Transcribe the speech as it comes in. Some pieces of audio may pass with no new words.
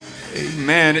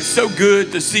Amen. It's so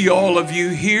good to see all of you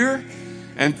here.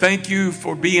 And thank you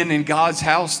for being in God's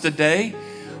house today.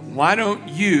 Why don't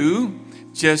you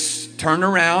just turn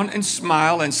around and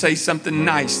smile and say something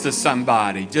nice to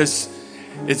somebody?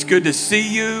 It's good to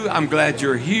see you. I'm glad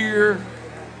you're here.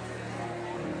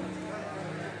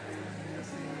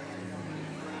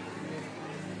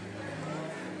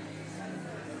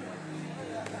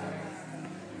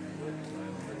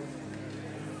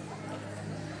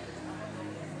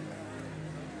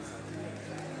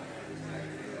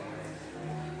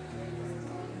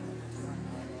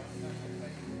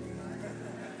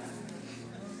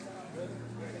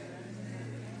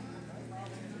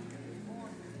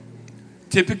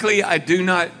 Typically, I do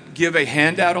not give a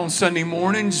handout on Sunday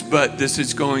mornings, but this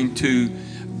is going to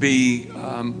be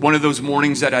one of those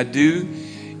mornings that I do.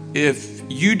 If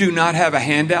you do not have a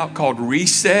handout called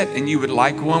Reset and you would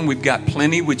like one, we've got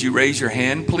plenty. Would you raise your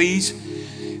hand, please?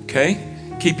 Okay.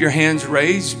 Keep your hands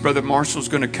raised. Brother Marshall's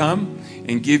going to come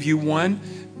and give you one.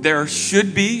 There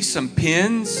should be some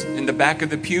pens in the back of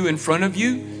the pew in front of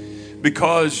you.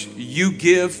 Because you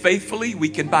give faithfully, we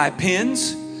can buy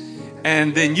pens.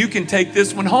 And then you can take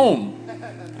this one home.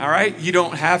 All right? You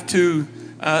don't have to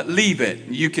leave it.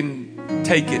 You can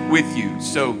take it with you.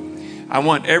 So I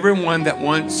want everyone that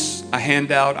wants a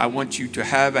handout, I want you to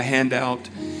have a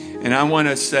handout. And I want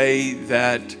to say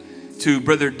that to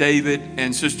Brother David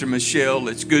and Sister Michelle,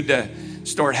 it's good to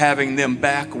start having them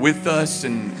back with us.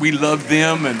 And we love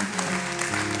them. And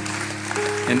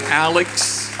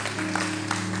Alex.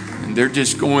 They're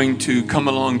just going to come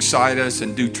alongside us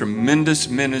and do tremendous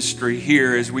ministry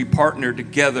here as we partner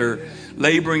together,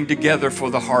 laboring together for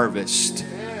the harvest.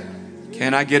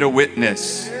 Can I get a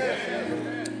witness?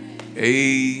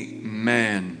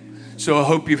 Amen. So I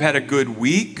hope you've had a good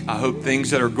week. I hope things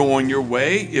that are going your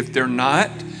way. If they're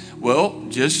not, well,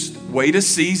 just wait a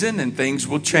season and things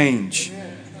will change.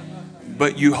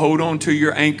 But you hold on to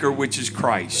your anchor, which is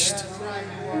Christ.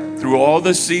 Through all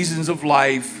the seasons of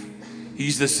life,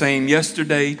 He's the same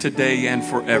yesterday, today, and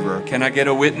forever. Can I get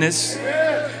a witness?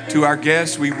 To our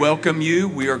guests, we welcome you.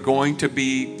 We are going to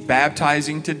be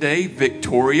baptizing today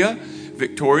Victoria.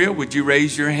 Victoria, would you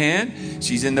raise your hand?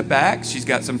 She's in the back. She's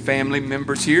got some family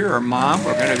members here. Her mom.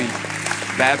 We're going to be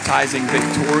baptizing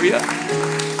Victoria.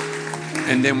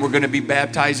 And then we're going to be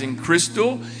baptizing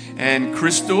Crystal. And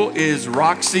Crystal is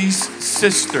Roxy's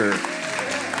sister.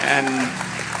 And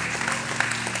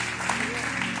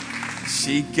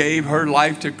she gave her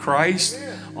life to Christ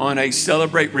on a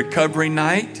Celebrate Recovery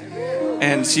night,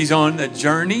 and she's on a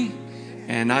journey,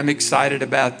 and I'm excited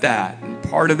about that. And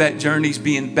part of that journey is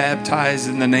being baptized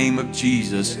in the name of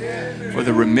Jesus for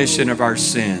the remission of our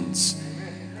sins.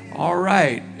 All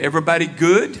right, everybody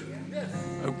good?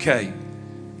 Okay,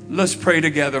 let's pray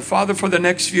together. Father, for the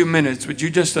next few minutes, would you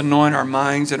just anoint our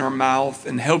minds and our mouth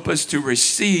and help us to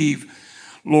receive,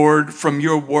 Lord, from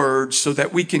your word so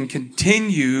that we can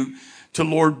continue to,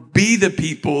 Lord, be the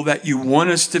people that you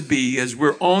want us to be as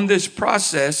we're on this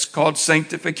process called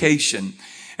sanctification.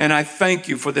 And I thank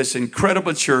you for this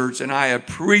incredible church, and I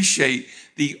appreciate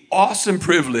the awesome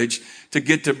privilege to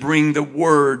get to bring the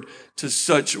word to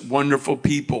such wonderful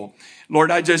people. Lord,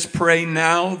 I just pray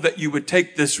now that you would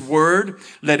take this word,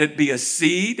 let it be a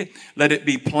seed, let it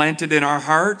be planted in our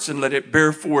hearts, and let it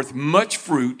bear forth much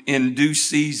fruit in due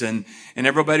season. And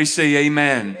everybody say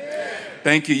amen.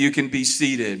 Thank you. You can be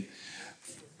seated.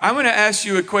 I'm going to ask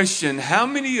you a question. How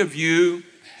many of you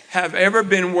have ever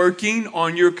been working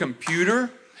on your computer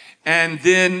and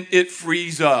then it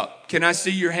frees up? Can I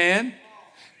see your hand?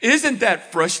 Isn't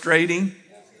that frustrating?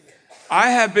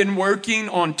 I have been working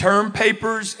on term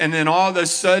papers and then all of a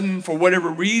sudden, for whatever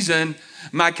reason,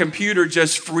 my computer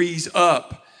just frees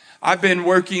up. I've been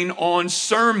working on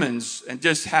sermons and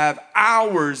just have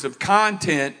hours of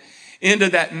content into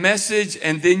that message,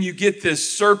 and then you get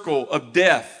this circle of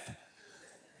death.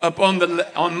 Up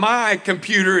on my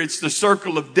computer, it's the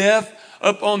circle of death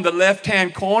up on the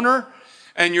left-hand corner.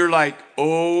 And you're like,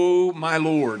 oh, my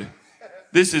Lord,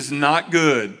 this is not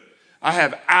good. I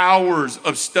have hours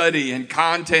of study and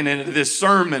content into this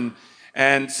sermon.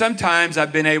 And sometimes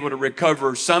I've been able to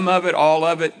recover some of it, all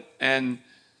of it. And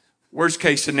worst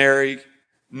case scenario,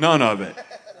 none of it.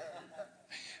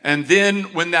 And then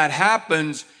when that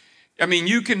happens, I mean,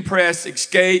 you can press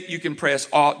escape, you can press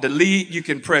alt delete, you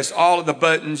can press all of the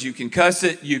buttons, you can cuss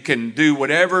it, you can do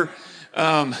whatever,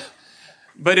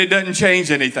 but it doesn't change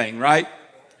anything, right?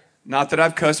 Not that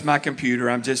I've cussed my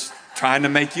computer, I'm just trying to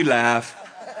make you laugh.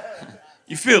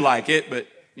 You feel like it, but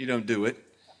you don't do it.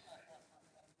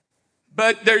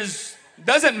 But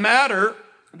doesn't matter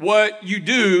what you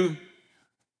do,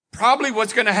 probably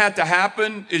what's going to have to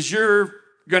happen is you're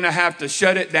going to have to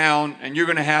shut it down and you're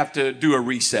going to have to do a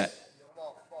reset.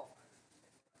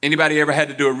 Anybody ever had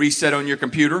to do a reset on your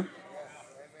computer?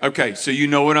 Okay, so you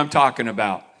know what I'm talking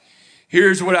about.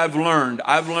 Here's what I've learned.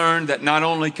 I've learned that not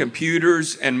only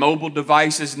computers and mobile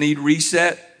devices need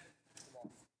reset,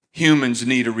 humans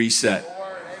need a reset.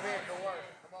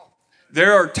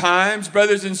 There are times,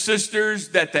 brothers and sisters,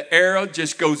 that the arrow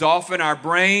just goes off in our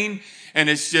brain and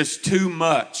it's just too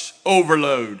much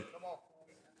overload.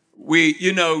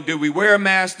 Do we wear a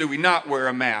mask? Do we not wear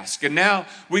a mask? And now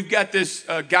we've got this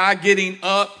guy getting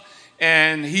up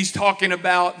and he's talking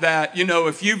about that,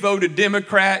 if you voted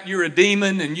Democrat, you're a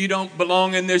demon and you don't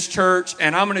belong in this church.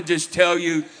 And I'm going to just tell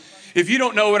you, if you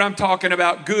don't know what I'm talking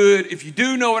about, good. If you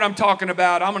do know what I'm talking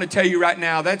about, I'm going to tell you right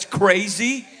now, that's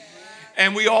crazy.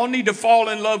 And we all need to fall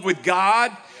in love with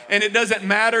God. And it doesn't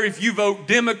matter if you vote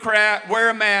Democrat, wear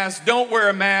a mask, don't wear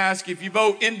a mask. If you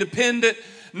vote independent,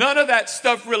 none of that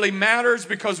stuff really matters,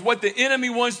 because what the enemy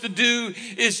wants to do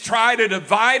is try to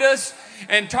divide us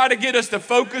and try to get us to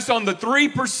focus on the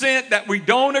 3% that we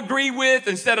don't agree with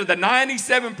instead of the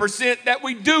 97% that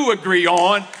we do agree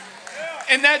on.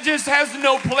 And that just has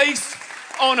no place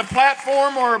on a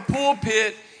platform or a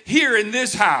pulpit here in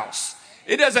this house.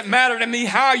 It doesn't matter to me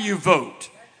how you vote.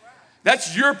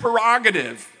 That's your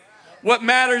prerogative. What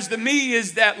matters to me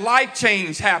is that life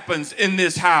change happens in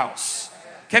this house.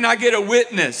 Can I get a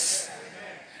witness?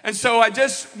 And so I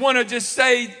just want to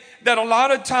say that a lot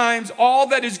of times all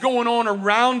that is going on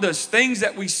around us, things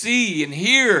that we see and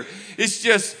hear, it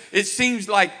seems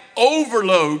like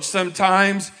overload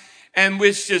sometimes, and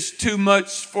it's just too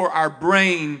much for our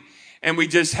brain, and we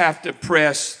just have to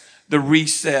press the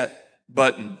reset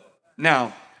button.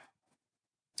 Now,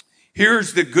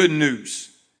 here's the good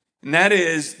news, and that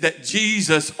is that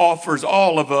Jesus offers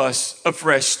all of us a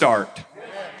fresh start.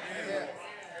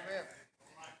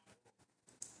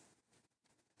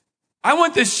 I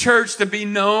want this church to be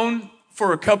known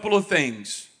for a couple of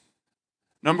things.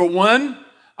 Number one,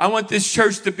 I want this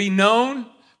church to be known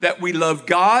that we love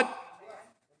God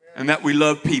and that we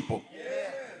love people.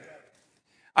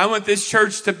 I want this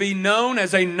church to be known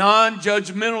as a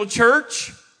non-judgmental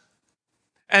church.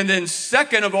 And then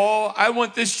second of all, I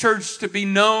want this church to be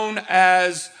known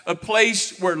as a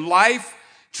place where life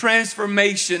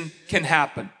transformation can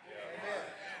happen,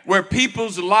 where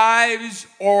people's lives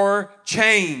are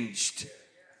changed.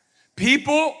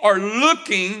 People are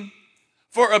looking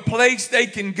for a place they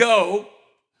can go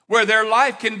where their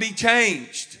life can be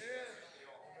changed.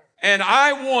 And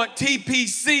I want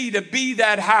TPC to be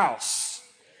that house.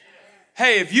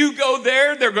 Hey, if you go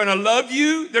there, they're going to love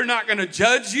you. They're not going to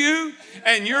judge you.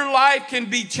 And your life can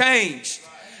be changed.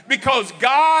 Because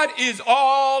God is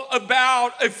all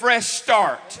about a fresh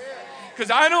start.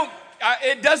 Because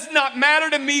it does not matter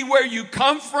to me where you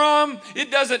come from.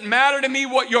 It doesn't matter to me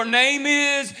what your name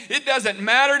is. It doesn't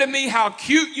matter to me how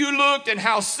cute you looked and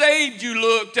how saved you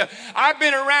looked. I've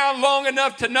been around long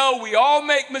enough to know we all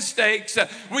make mistakes.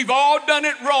 We've all done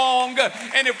it wrong.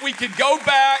 And if we could go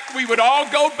back, we would all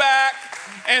go back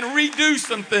and redo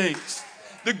some things.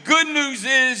 The good news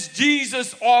is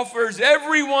Jesus offers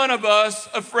every one of us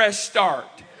a fresh start.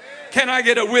 Can I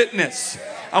get a witness?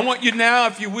 I want you now,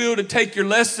 if you will, to take your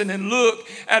lesson and look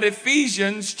at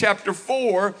Ephesians chapter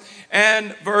 4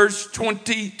 and verse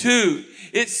 22.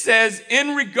 It says,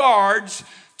 in regards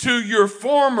to your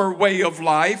former way of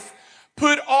life,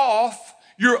 put off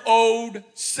your old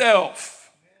self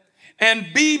and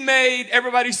be made,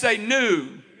 everybody say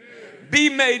new. Be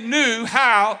made new,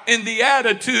 how? In the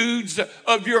attitudes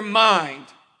of your mind.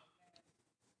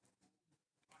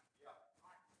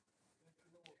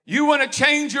 You want to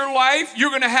change your life, you're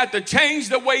going to have to change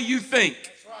the way you think.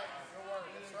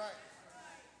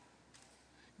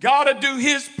 God will do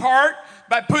his part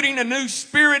by putting a new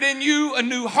spirit in you, a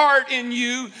new heart in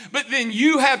you, but then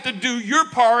you have to do your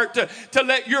part to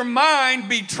let your mind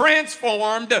be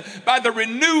transformed by the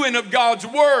renewing of God's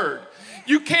word.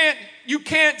 You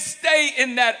can't stay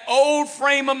in that old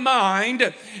frame of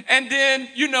mind and then,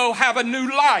 have a new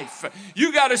life.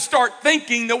 You got to start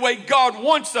thinking the way God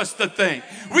wants us to think.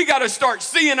 We got to start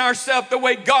seeing ourselves the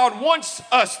way God wants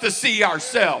us to see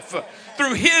ourselves,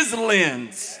 through his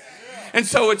lens. And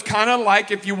so it's kind of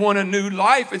like, if you want a new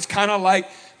life, it's kind of like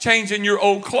changing your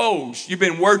old clothes. You've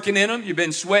been working in them. You've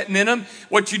been sweating in them.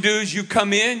 What you do is you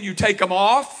come in, you take them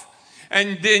off,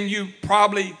 and then you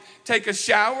probably take a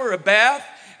shower, a bath,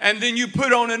 and then you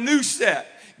put on a new set.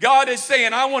 God is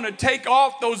saying, I want to take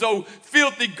off those old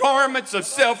filthy garments of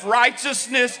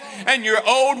self-righteousness and your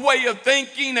old way of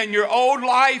thinking and your old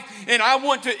life, and I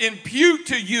want to impute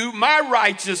to you my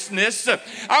righteousness.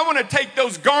 I want to take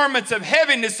those garments of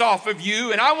heaviness off of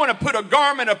you, and I want to put a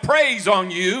garment of praise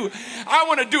on you. I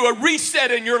want to do a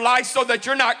reset in your life so that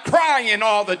you're not crying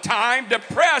all the time,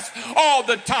 depressed all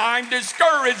the time,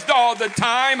 discouraged all the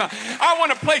time. I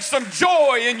want to place some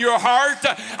joy in your heart.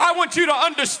 I want you to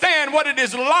understand what it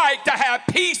is like to have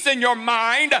peace in your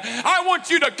mind. I want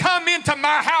you to come into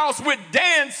my house with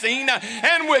dancing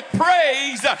and with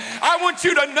praise. I want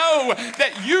you to know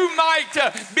that you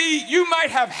might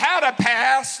have had a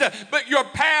past, but your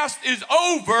past is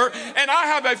over, and I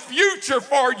have a future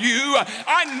for you.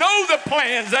 I know the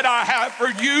plans that I have for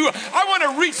you. I want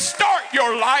to restart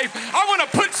your life. I want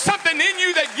to put something in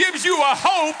you that gives you a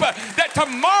hope that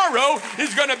tomorrow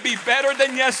is going to be better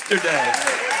than yesterday.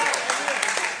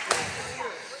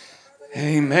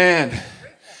 Amen.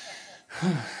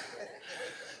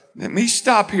 Let me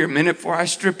stop here a minute before I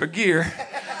strip a gear.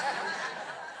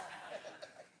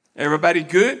 Everybody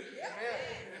good?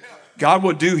 God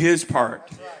will do his part,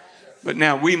 but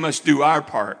now we must do our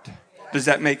part. Does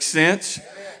that make sense?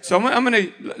 So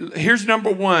here's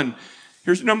number one.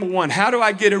 How do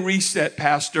I get a reset,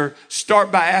 Pastor?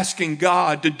 Start by asking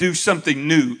God to do something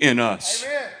new in us.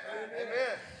 Amen.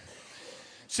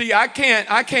 See, I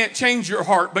can't change your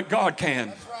heart, but God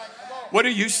can. What are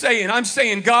you saying? I'm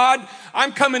saying, God,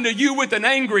 I'm coming to you with an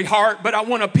angry heart, but I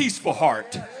want a peaceful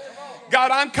heart.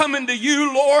 God, I'm coming to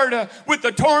you, Lord, with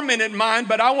a tormented mind,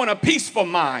 but I want a peaceful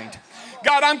mind.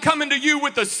 God, I'm coming to you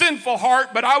with a sinful heart,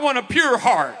 but I want a pure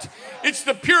heart. It's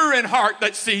the pure in heart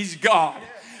that sees God.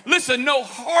 Listen, no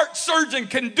heart surgeon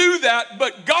can do that,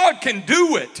 but God can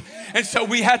do it. And so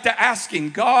we had to ask him,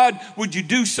 God, would you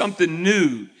do something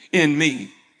new in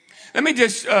me? Let me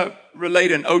just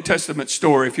relate an Old Testament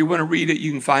story. If you want to read it,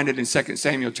 you can find it in 2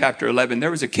 Samuel chapter 11.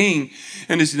 There was a king,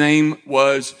 and his name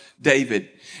was David.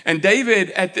 And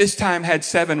David at this time had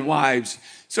 7 wives.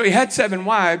 So he had 7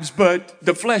 wives, but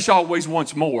the flesh always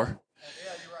wants more.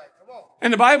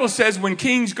 And the Bible says when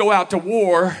kings go out to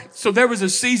war, so there was a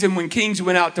season when kings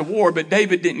went out to war, but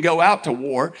David didn't go out to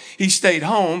war. He stayed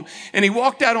home, and he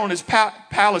walked out on his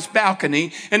palace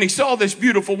balcony, and he saw this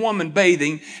beautiful woman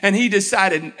bathing, and he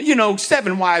decided,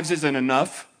 7 wives isn't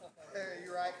enough.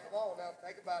 You're right. Come on now,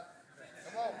 think about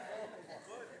it.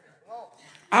 Come on.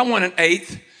 I want an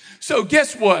 8th. So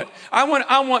guess what? I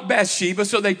want Bathsheba.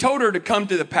 So they told her to come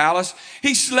to the palace.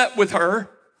 He slept with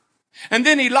her. And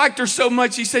then he liked her so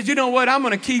much, he said, you know what? I'm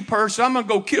going to keep her, so I'm going to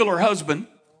go kill her husband.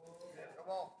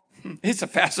 It's a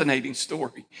fascinating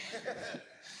story.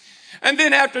 And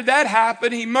then after that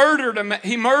happened, he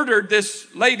murdered this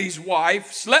lady's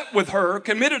wife, slept with her,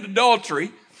 committed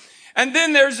adultery. And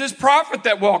then there's this prophet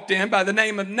that walked in by the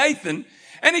name of Nathan,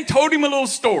 and he told him a little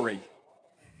story.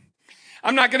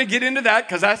 I'm not going to get into that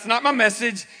because that's not my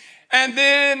message. And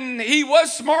then he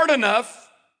was smart enough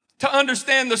to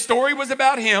understand the story was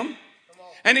about him.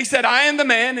 And he said, I am the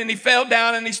man. And he fell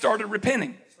down and he started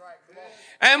repenting.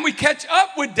 And we catch up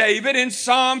with David in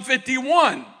Psalm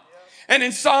 51. And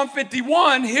in Psalm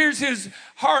 51, here's his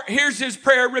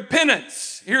prayer of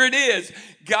repentance. Here it is.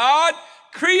 God,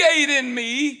 create in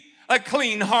me a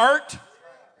clean heart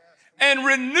and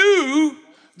renew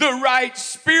the right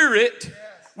spirit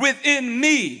within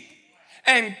me,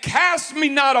 and cast me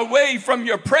not away from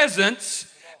your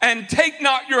presence, and take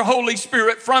not your Holy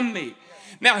Spirit from me.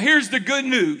 Now, here's the good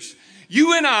news.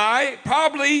 You and I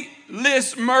probably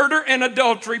list murder and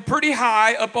adultery pretty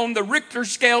high up on the Richter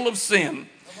scale of sin.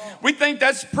 We think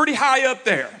that's pretty high up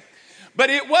there. But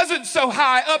it wasn't so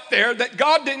high up there that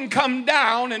God didn't come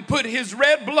down and put his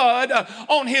red blood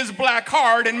on his black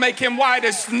heart and make him white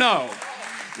as snow.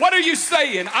 What are you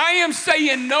saying? I am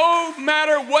saying no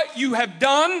matter what you have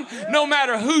done, no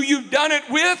matter who you've done it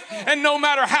with, and no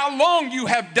matter how long you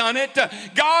have done it,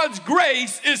 God's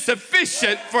grace is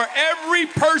sufficient for every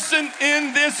person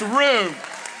in this room.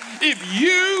 If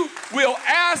you will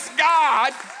ask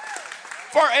God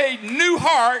for a new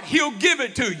heart, he'll give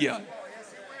it to you.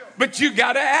 But you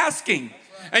got to ask him.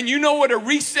 And you know what a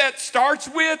reset starts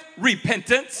with?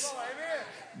 Repentance.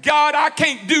 God, I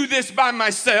can't do this by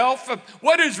myself.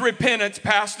 What is repentance,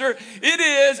 Pastor? It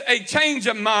is a change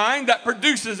of mind that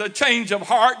produces a change of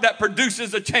heart, that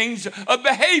produces a change of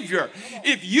behavior.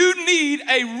 If you need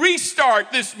a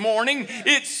restart this morning,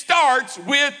 it starts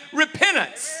with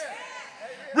repentance.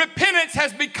 Repentance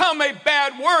has become a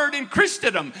bad word in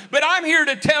Christendom, but I'm here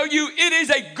to tell you it is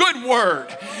a good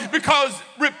word because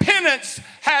repentance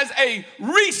has a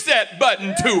reset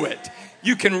button to it.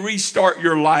 You can restart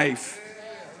your life.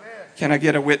 Can I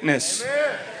get a witness?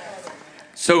 Amen.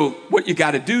 So what you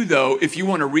got to do, though, if you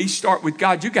want to restart with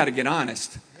God, you got to get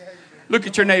honest. Look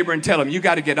at your neighbor and tell him, you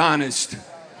got to get honest.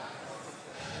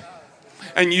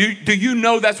 And do you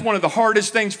know that's one of the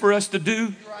hardest things for us to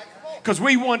do? Because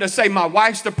we want to say, my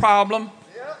wife's the problem.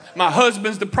 My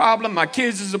husband's the problem. My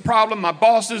kids is the problem. My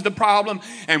boss is the problem.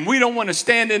 And we don't want to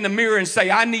stand in the mirror and say,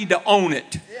 I need to own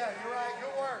it. Yeah, you're right.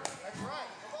 Good word. That's right.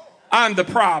 Come on. I'm the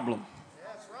problem.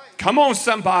 That's right. Come on,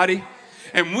 somebody.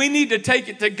 And we need to take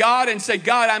it to God and say,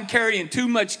 God, I'm carrying too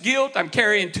much guilt. I'm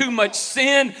carrying too much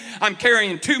sin. I'm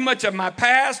carrying too much of my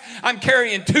past. I'm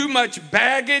carrying too much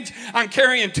baggage. I'm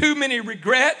carrying too many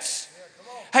regrets.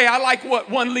 Hey, I like what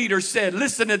one leader said.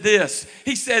 Listen to this.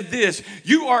 He said this,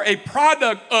 you are a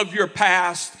product of your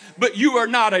past, but you are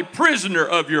not a prisoner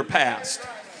of your past.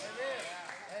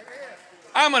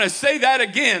 I'm going to say that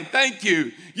again. Thank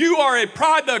you. You are a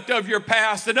product of your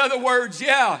past. In other words,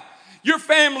 your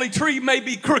family tree may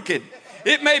be crooked.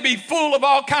 It may be full of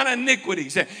all kind of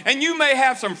iniquities. And you may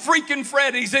have some freaking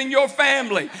Freddies in your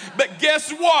family. But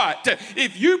guess what?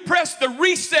 If you press the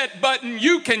reset button,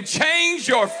 you can change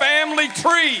your family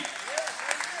tree.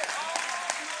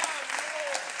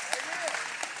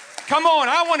 Come on,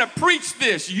 I want to preach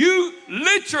this. You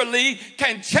literally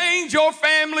can change your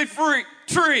family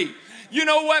tree. You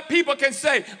know what? People can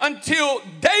say, until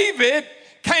David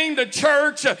came to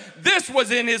church, this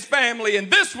was in his family, and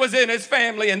this was in his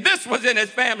family, and this was in his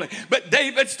family. But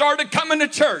David started coming to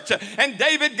church, and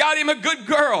David got him a good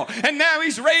girl, and now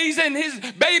he's raising his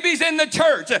babies in the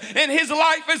church, and his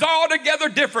life is altogether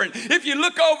different. If you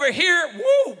look over here,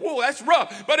 whoa, that's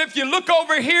rough. But if you look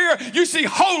over here, you see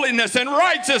holiness and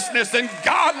righteousness and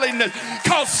godliness,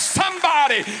 because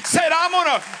somebody said, I'm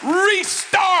going to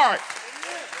restart.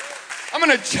 I'm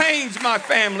going to change my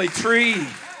family tree.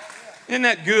 Isn't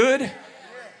that good?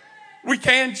 We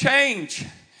can change.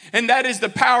 And that is the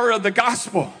power of the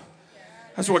gospel.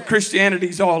 That's what Christianity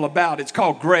is all about. It's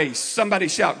called grace. Somebody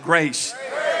shout grace.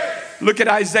 Look at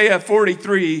Isaiah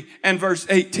 43 and verse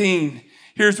 18.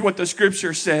 Here's what the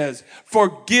scripture says.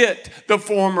 Forget the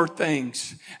former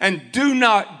things and do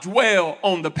not dwell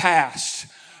on the past.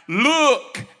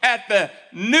 Look at the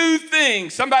new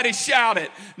things. Somebody shout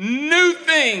it. New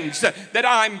things that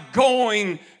I'm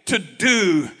going to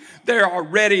do. They're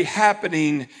already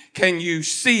happening. Can you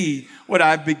see what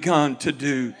I've begun to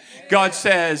do? God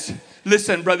says,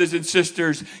 listen, brothers and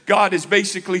sisters, God is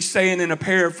basically saying in a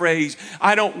paraphrase,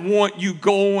 I don't want you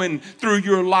going through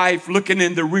your life looking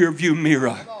in the rearview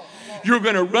mirror. You're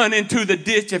going to run into the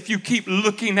ditch if you keep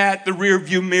looking at the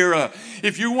rearview mirror.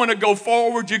 If you want to go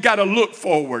forward, you got to look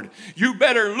forward. You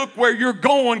better look where you're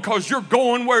going, because you're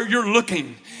going where you're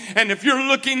looking. And if you're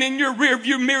looking in your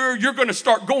rearview mirror, you're going to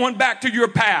start going back to your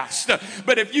past.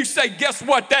 But if you say, guess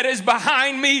what? That is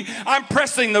behind me. I'm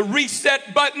pressing the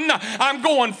reset button. I'm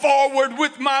going forward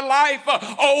with my life.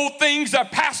 Old things are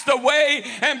passed away,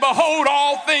 and behold,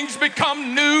 all things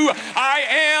become new. I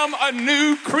am a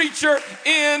new creature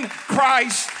in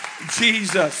Christ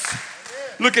Jesus.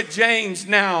 Look at James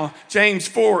now. James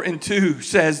 4 and 2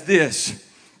 says this.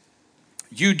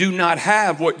 You do not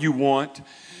have what you want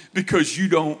because you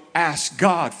don't ask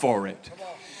God for it.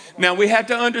 Now we have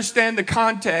to understand the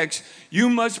context. You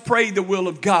must pray the will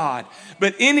of God.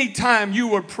 But anytime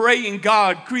you are praying,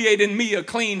 God, create in me a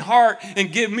clean heart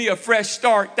and give me a fresh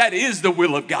start, that is the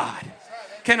will of God.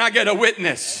 Can I get a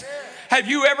witness? Have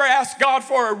you ever asked God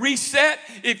for a reset?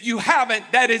 If you haven't,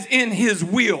 that is in his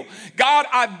will. God,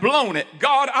 I've blown it.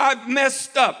 God, I've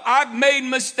messed up. I've made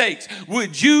mistakes.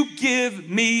 Would you give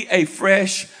me a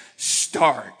fresh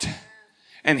start?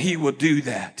 And he will do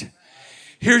that.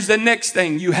 Here's the next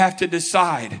thing you have to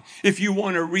decide if you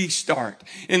want to restart.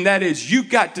 And that is, you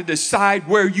got to decide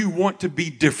where you want to be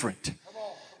different.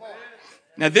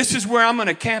 Now, this is where I'm going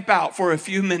to camp out for a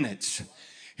few minutes.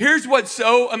 Here's what's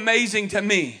so amazing to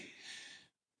me.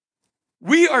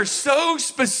 We are so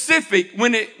specific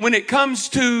when it comes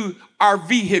to our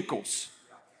vehicles.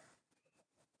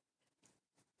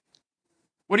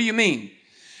 What do you mean?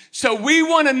 So we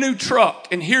want a new truck,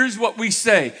 and here's what we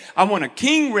say. I want a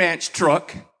King Ranch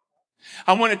truck.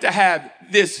 I want it to have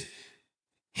this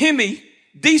Hemi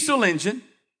diesel engine.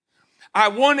 I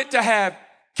want it to have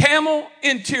camel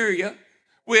interior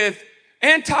with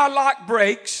anti-lock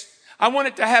brakes. I want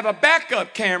it to have a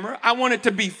backup camera. I want it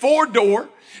to be 4-door.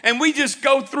 And we just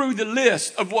go through the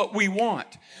list of what we want.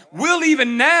 We'll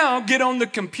even now get on the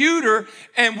computer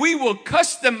and we will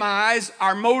customize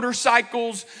our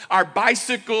motorcycles, our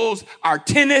bicycles, our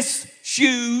tennis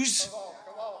shoes.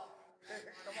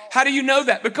 How do you know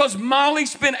that? Because Molly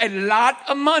spent a lot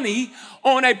of money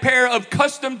on a pair of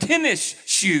custom tennis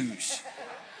shoes.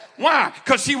 Why?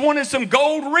 Because she wanted some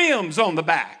gold rims on the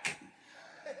back.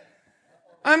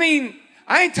 I mean,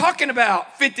 I ain't talking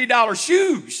about $50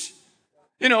 shoes.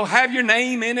 You know, have your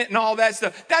name in it and all that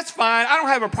stuff. That's fine. I don't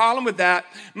have a problem with that.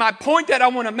 My point that I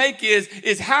want to make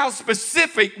is how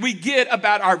specific we get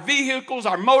about our vehicles,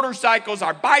 our motorcycles,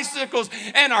 our bicycles,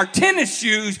 and our tennis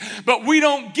shoes, but we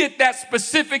don't get that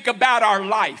specific about our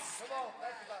life.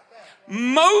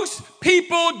 Most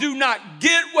people do not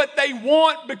get what they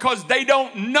want because they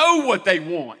don't know what they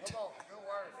want.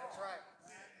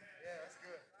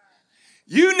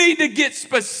 You need to get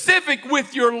specific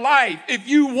with your life if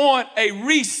you want a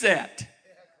reset.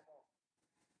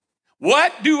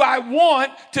 What do I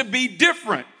want to be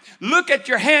different? Look at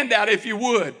your handout if you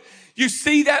would. You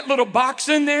see that little box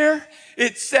in there?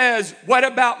 It says, what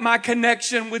about my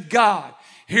connection with God?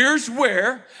 Here's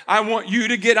where I want you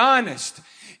to get honest.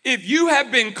 If you have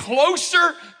been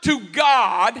closer to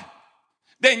God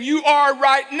than you are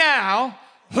right now,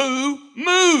 who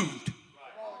moved?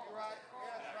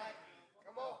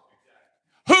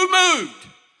 Who moved?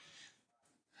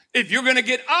 If you're going to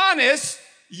get honest,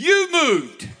 you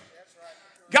moved.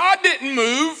 God didn't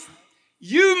move.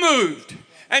 You moved.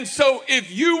 And so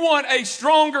if you want a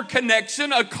stronger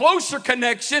connection, a closer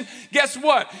connection, guess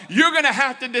what? You're going to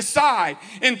have to decide.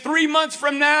 In 3 months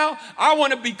from now, I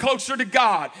want to be closer to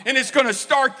God. And it's going to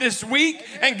start this week.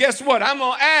 And guess what? I'm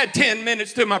going to add 10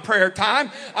 minutes to my prayer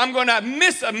time. I'm going to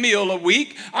miss a meal a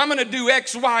week. I'm going to do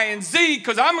X, Y, and Z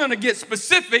because I'm going to get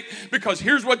specific because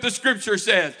here's what the scripture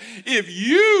says. If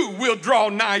you will draw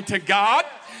nigh to God,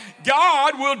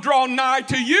 God will draw nigh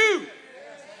to you.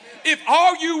 If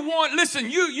all you want,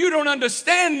 listen, you don't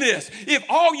understand this. If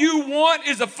all you want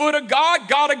is a foot of God,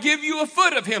 God will give you a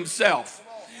foot of himself.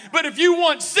 But if you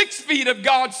want 6 feet of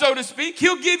God, so to speak,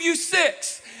 he'll give you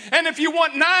 6. And if you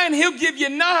want 9, he'll give you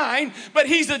 9. But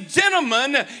he's a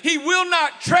gentleman. He will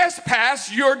not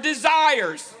trespass your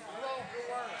desires.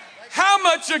 How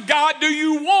much of God do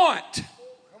you want?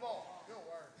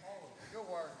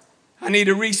 I need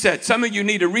a reset. Some of you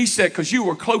need a reset because you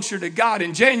were closer to God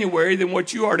in January than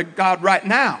what you are to God right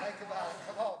now.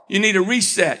 You need a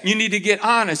reset. You need to get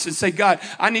honest and say, God,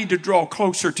 I need to draw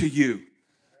closer to you.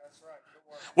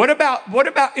 What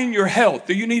about in your health?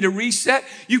 Do you need a reset?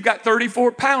 You've got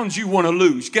 34 pounds you want to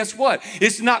lose. Guess what?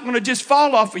 It's not going to just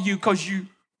fall off of you because you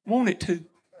want it to.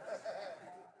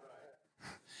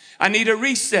 I need a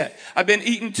reset. I've been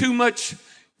eating too much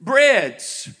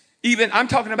breads. Even, I'm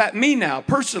talking about me now,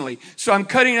 personally. So I'm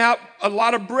cutting out a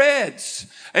lot of breads.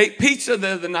 I ate pizza the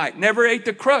other night. Never ate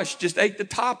the crust, just ate the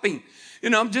topping. You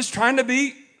know, I'm just trying to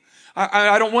be,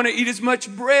 I don't want to eat as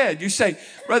much bread. You say,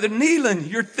 Brother Neelan,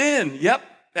 you're thin. Yep,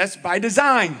 that's by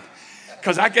design.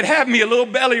 Because I could have me a little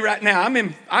belly right now.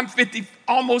 I'm 50,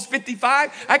 almost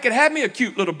 55. I could have me a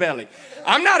cute little belly.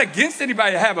 I'm not against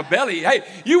anybody to have a belly. Hey,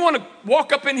 you want to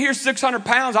walk up in here 600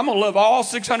 pounds? I'm going to love all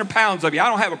 600 pounds of you. I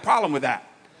don't have a problem with that.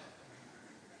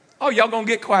 Oh, y'all gonna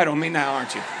get quiet on me now,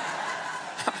 aren't you?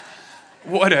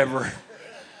 Whatever.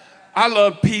 I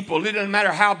love people. It doesn't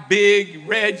matter how big,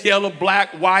 red, yellow, black,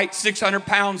 white, 600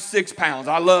 pounds, 6 pounds.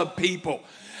 I love people.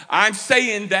 I'm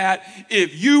saying that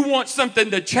if you want something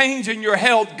to change in your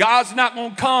health, God's not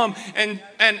gonna come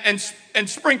and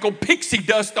sprinkle pixie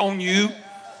dust on you.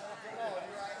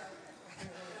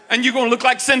 And you're gonna look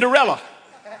like Cinderella.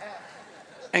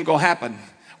 Ain't gonna happen.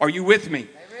 Are you with me?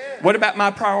 What about my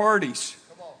priorities?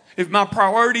 If my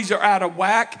priorities are out of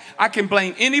whack, I can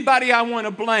blame anybody I want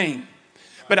to blame.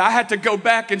 But I had to go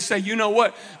back and say, you know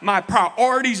what? My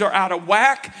priorities are out of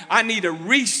whack. I need a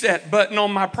reset button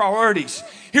on my priorities.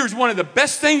 Here's one of the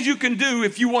best things you can do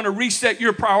if you want to reset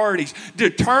your priorities.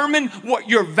 Determine what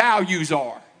your values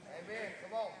are.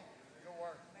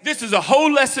 This is a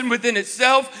whole lesson within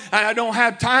itself, and I don't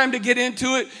have time to get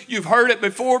into it. You've heard it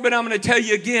before, but I'm going to tell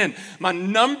you again. My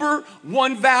number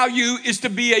one value is to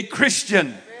be a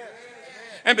Christian.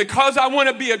 And because I want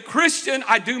to be a Christian,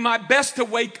 I do my best to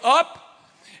wake up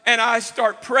and I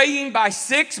start praying by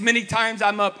 6. Many times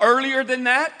I'm up earlier than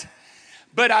that,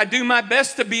 but I do my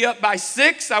best to be up by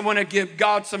 6. I want to give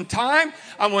God some time.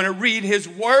 I want to read his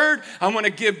word. I want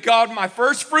to give God my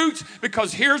first fruits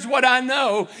because here's what I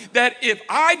know, that if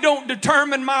I don't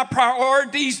determine my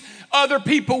priorities, other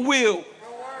people will.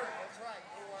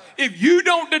 If you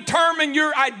don't determine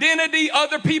your identity,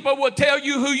 other people will tell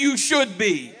you who you should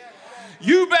be.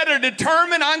 You better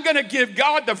determine, I'm going to give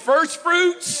God the first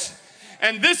fruits.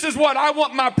 And this is what I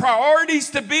want my priorities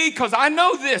to be, because I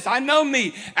know this. I know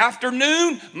me.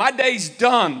 Afternoon, my day's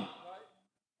done.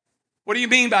 What do you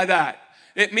mean by that?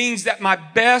 It means that my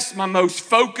most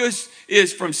focus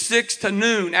is from 6 to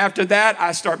noon. After that,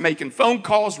 I start making phone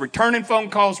calls, returning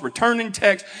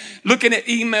texts, looking at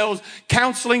emails,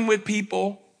 counseling with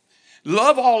people.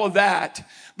 Love all of that.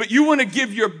 but you want to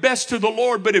give your best to the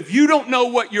Lord. But if you don't know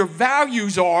what your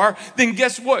values are, then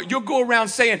guess what? You'll go around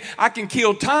saying, I can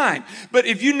kill time. But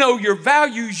if you know your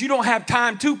values, you don't have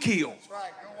time to kill. That's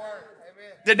right. Good word.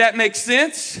 Amen. Did that make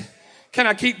sense? Can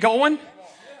I keep going?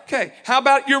 Okay. How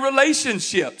about your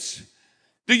relationships?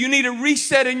 Do you need a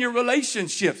reset in your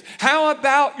relationships? How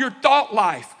about your thought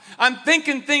life? I'm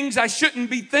thinking things I shouldn't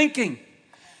be thinking.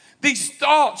 These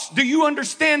thoughts, do you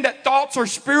understand that thoughts are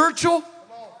spiritual?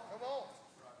 Come on.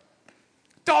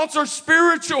 Thoughts are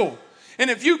spiritual. And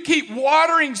if you keep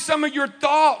watering some of your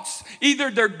thoughts, either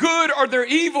they're good or they're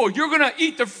evil, you're going to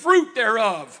eat the fruit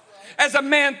thereof. As a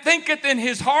man thinketh in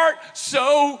his heart,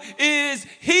 so is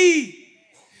he.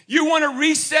 You want to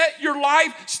reset your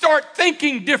life? Start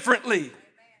thinking differently.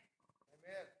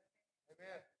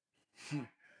 Amen.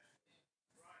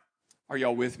 Are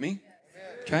y'all with me?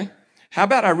 Okay. How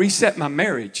about I reset my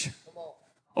marriage? Come on.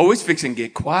 Oh, it's fixing to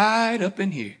get quiet up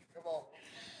in here. Come on.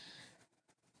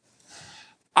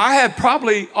 I have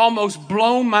probably almost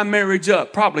blown my marriage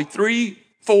up, probably 3,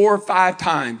 4, 5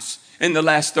 times in the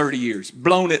last 30 years.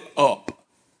 Blown it up.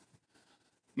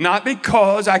 Not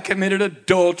because I committed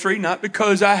adultery, not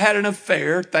because I had an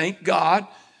affair, thank God.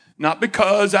 Not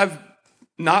because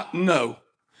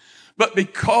but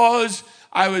because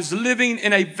I was living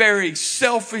in a very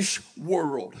selfish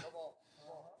world.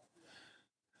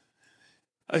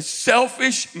 A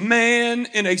selfish man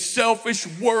in a selfish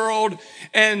world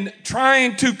and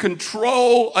trying to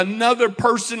control another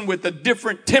person with a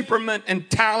different temperament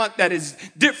and talent that is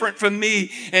different from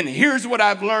me. And here's what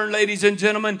I've learned, ladies and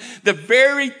gentlemen. The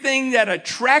very thing that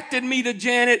attracted me to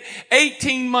Janet,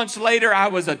 18 months later, I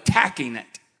was attacking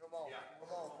it. Come on.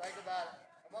 Think about it.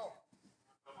 Come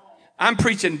on. I'm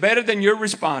preaching better than you're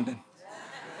responding.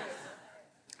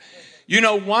 You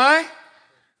know why?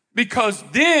 Because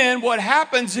then what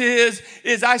happens is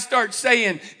I start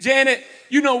saying, Janet,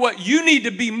 you know what? You need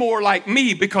to be more like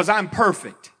me because I'm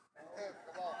perfect.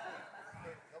 Come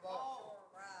on.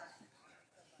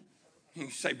 You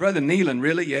say, Brother Neelan,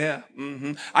 really? Yeah.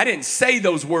 Mm-hmm. I didn't say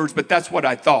those words, but that's what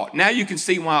I thought. Now you can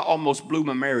see why I almost blew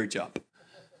my marriage up.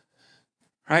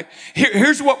 Right?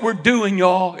 Here's what we're doing,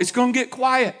 y'all. It's going to get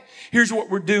quiet. Here's what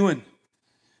we're doing.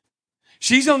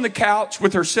 She's on the couch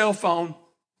with her cell phone.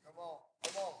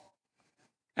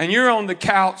 And you're on the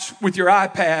couch with your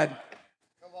iPad.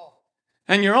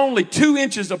 And you're only 2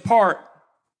 inches apart,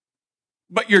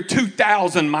 but you're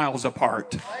 2,000 miles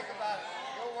apart. Think about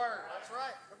it. Your word. That's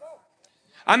right. Come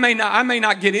on. I may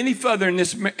not get any further in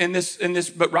this,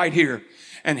 but right here.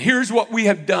 And here's what we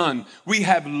have done. We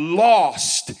have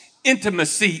lost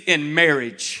intimacy in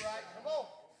marriage. Right. Come on.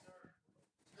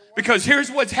 Because here's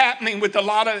what's happening with a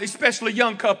lot of, especially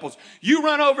young couples. You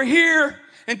run over here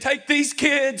and take these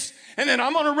kids, and then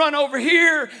I'm going to run over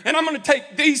here, and I'm going to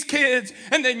take these kids,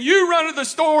 and then you run to the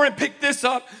store and pick this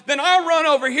up, then I'll run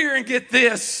over here and get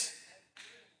this.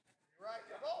 Right.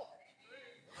 Come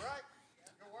on. Right.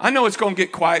 I know it's going to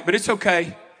get quiet, but it's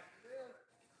okay.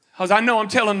 Because I know I'm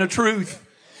telling the truth.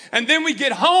 And then we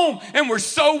get home, and we're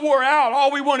so wore out,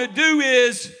 all we want to do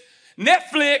is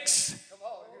Netflix. Come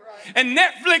on. You're right. And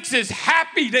Netflix is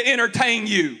happy to entertain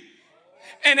you.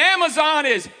 And Amazon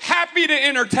is happy to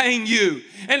entertain you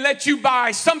and let you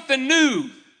buy something new.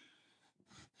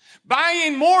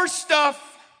 Buying more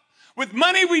stuff with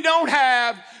money we don't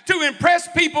have to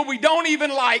impress people we don't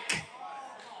even like.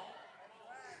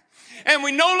 And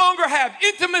we no longer have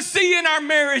intimacy in our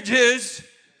marriages.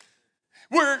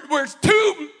 We're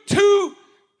two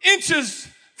inches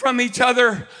from each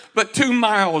other, but 2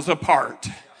 miles apart.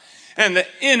 And the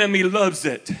enemy loves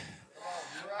it.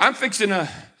 I'm fixing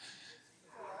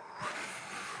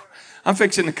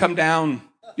to come down.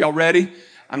 Y'all ready?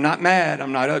 I'm not mad.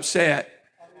 I'm not upset.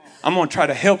 I'm going to try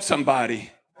to help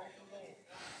somebody.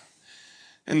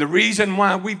 And the reason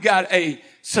why we've got a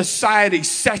society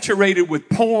saturated with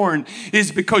porn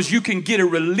is because you can get a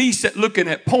release at looking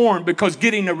at porn, because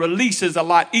getting a release is a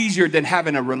lot easier than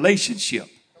having a relationship.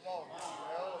 Come on.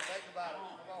 Well, think about it.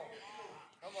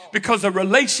 Come on. Because a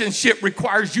relationship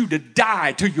requires you to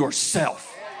die to yourself.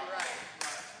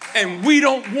 And we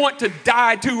don't want to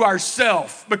die to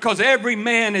ourselves, because every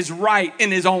man is right in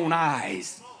his own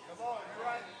eyes.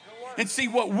 And see,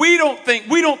 what we don't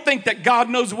think that God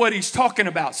knows what he's talking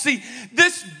about. See,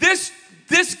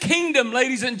 this kingdom,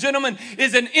 ladies and gentlemen,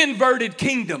 is an inverted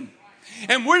kingdom.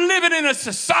 And we're living in a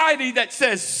society that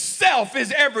says self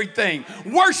is everything.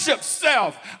 Worship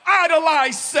self,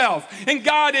 idolize self. And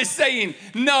God is saying,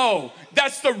 no,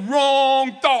 that's the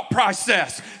wrong thought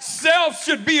process. Self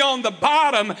should be on the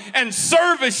bottom and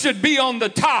service should be on the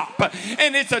top.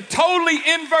 And it's a totally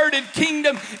inverted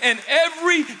kingdom, and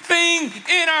everything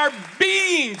in our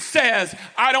being says,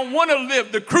 I don't want to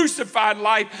live the crucified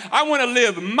life. I want to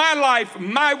live my life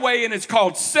my way, and it's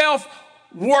called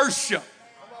self-worship.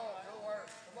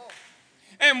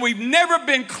 And we've never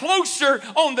been closer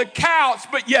on the couch,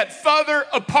 but yet further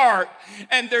apart.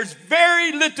 And there's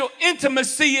very little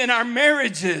intimacy in our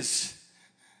marriages.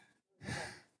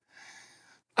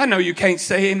 I know you can't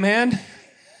say amen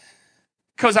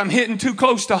because I'm hitting too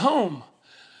close to home.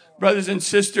 Brothers and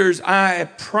sisters, I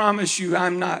promise you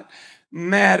I'm not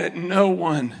mad at no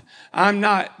one. I'm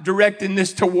not directing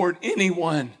this toward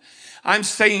anyone. I'm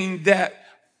saying that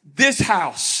this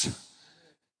house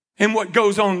and what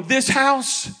goes on in this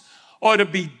house ought to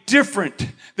be different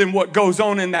than what goes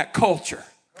on in that culture.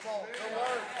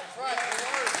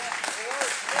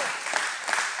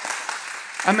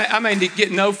 I may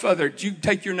get no further. You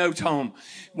take your notes home.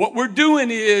 What we're doing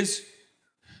is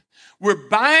we're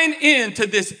buying into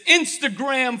this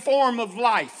Instagram form of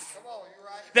life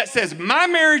that says my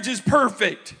marriage is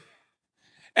perfect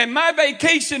and my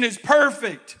vacation is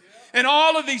perfect and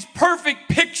all of these perfect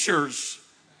pictures.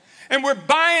 And we're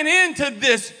buying into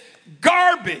this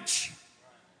garbage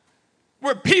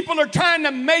where people are trying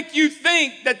to make you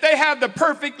think that they have the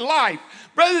perfect life.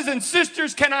 Brothers and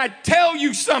sisters, can I tell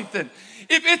you something?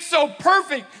 If it's so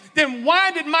perfect, then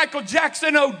why did Michael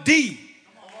Jackson OD?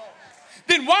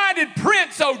 Then why did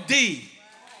Prince OD?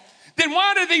 Then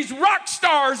why do these rock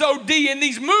stars OD and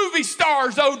these movie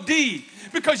stars OD?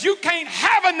 Because you can't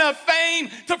have enough fame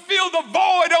to fill the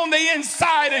void on the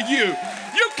inside of you.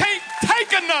 You can't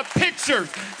take enough pictures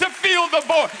to fill the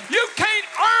void. You can't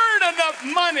earn enough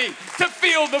money to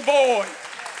fill the void.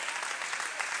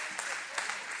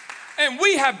 And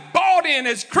we have bought in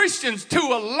as Christians to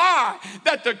a lie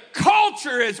that the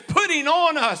culture is putting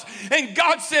on us. And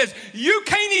God says, you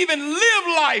can't even live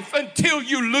life until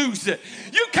you lose it.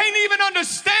 You can't even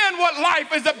understand what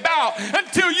life is about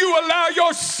until you allow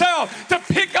yourself to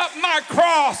pick up my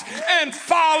cross and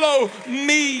follow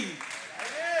me.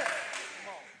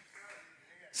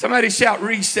 Somebody shout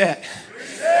reset.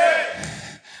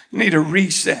 Reset. You need a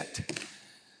reset.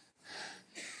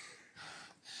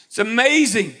 It's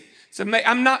amazing.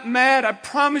 I'm not mad. I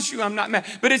promise you I'm not mad.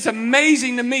 But it's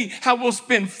amazing to me how we'll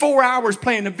spend 4 hours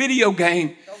playing a video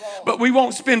game, but we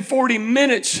won't spend 40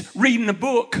 minutes reading a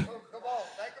book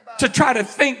to try to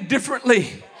think differently.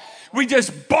 We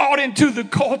just bought into the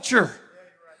culture.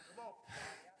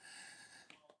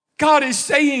 God is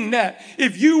saying that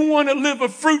if you want to live a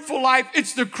fruitful life,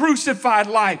 it's the crucified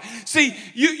life. See,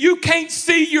 you can't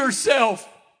see yourself.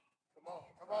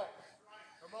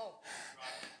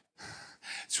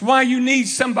 It's why you need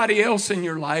somebody else in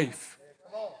your life.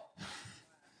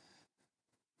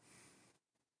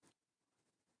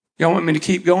 Y'all want me to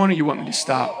keep going or you want me to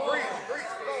stop?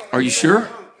 Are you sure?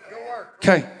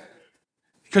 Okay.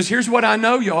 Because here's what I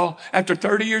know, y'all. After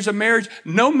 30 years of marriage,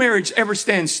 no marriage ever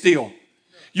stands still.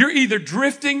 You're either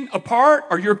drifting apart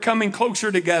or you're coming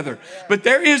closer together. But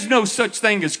there is no such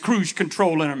thing as cruise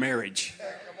control in a marriage.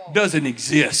 Doesn't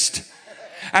exist.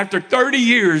 After 30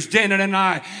 years, Janet and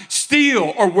I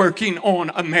still are working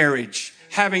on a marriage,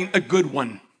 having a good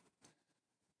one.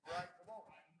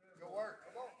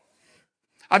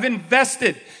 I've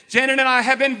invested, Janet and I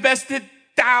have invested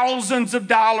thousands of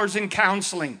dollars in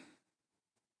counseling.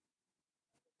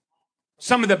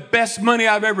 Some of the best money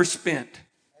I've ever spent.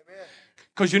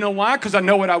 Because you know why? Because I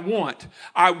know what I want.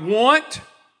 I want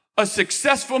a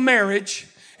successful marriage.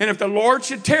 And if the Lord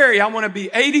should tarry, I want to be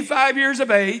 85 years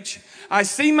of age. I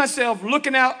see myself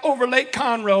looking out over Lake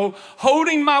Conroe,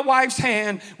 holding my wife's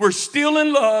hand. We're still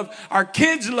in love. Our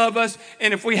kids love us.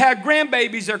 And if we have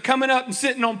grandbabies, they're coming up and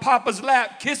sitting on Papa's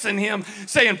lap, kissing him,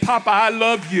 saying, Papa, I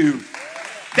love you.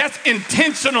 That's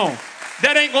intentional.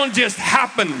 That ain't going to just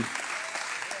happen.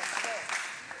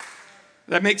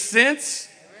 That makes sense?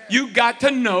 You got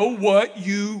to know what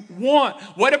you want.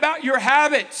 What about your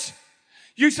habits?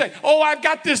 You say, oh, I've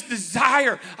got this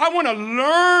desire. I want to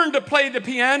learn to play the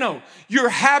piano. Your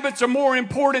habits are more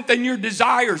important than your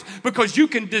desires because you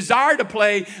can desire to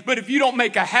play, but if you don't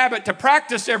make a habit to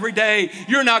practice every day,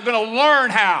 you're not going to learn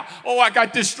how. Oh, I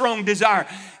got this strong desire.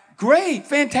 Great,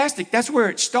 fantastic. That's where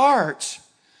it starts.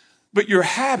 But your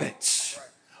habits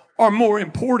are more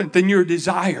important than your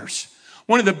desires.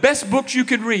 One of the best books you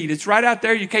could read. It's right out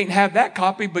there. You can't have that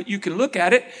copy, but you can look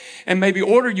at it and maybe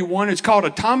order you one. It's called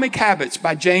Atomic Habits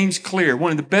by James Clear.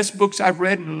 One of the best books I've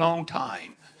read in a long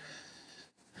time.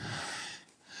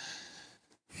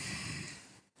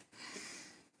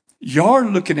 Y'all are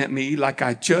looking at me like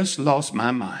I just lost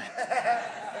my mind.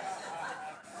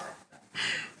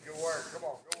 Good word. Come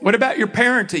on. What about your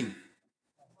parenting? Think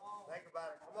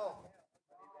about it. Come on.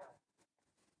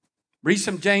 Read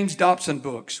some James Dobson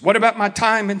books. What about my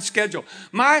time and schedule?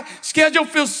 My schedule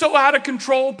feels so out of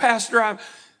control, Pastor.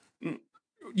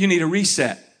 You need a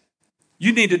reset.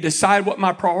 You need to decide what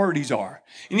my priorities are.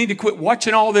 You need to quit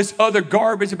watching all this other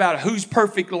garbage about who's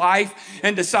perfect life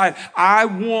and decide, I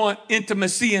want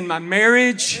intimacy in my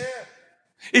marriage. Yeah.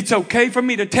 It's okay for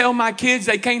me to tell my kids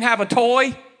they can't have a toy.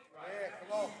 Yeah.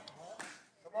 Come on.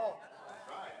 Come on.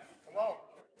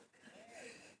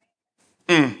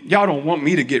 Come on. Y'all don't want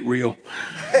me to get real.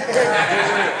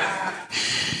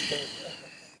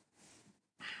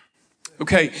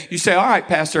 Okay, you say, all right,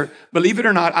 Pastor, believe it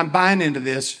or not, I'm buying into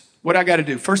this. What I got to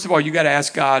do? First of all, you got to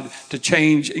ask God to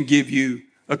change and give you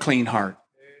a clean heart.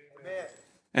 Amen.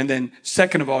 And then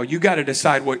second of all, you got to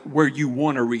decide where you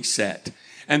want to reset.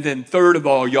 And then third of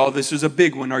all, y'all, this is a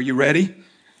big one. Are you ready?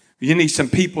 You need some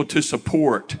people to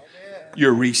support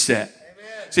your reset.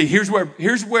 Amen. See, here's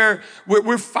where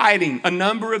we're fighting a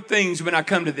number of things when I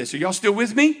come to this. Are y'all still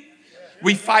with me?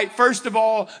 We fight, first of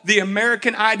all, the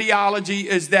American ideology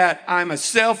is that I'm a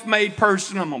self-made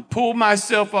person. I'm going to pull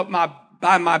myself up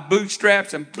by my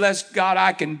bootstraps, and bless God,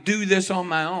 I can do this on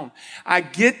my own. I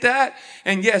get that.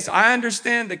 And yes, I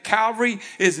understand that Calvary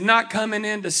is not coming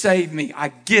in to save me. I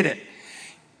get it.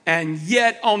 And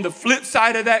yet, on the flip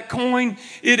side of that coin,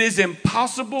 it is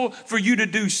impossible for you to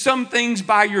do some things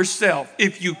by yourself.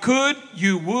 If you could,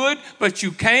 you would, but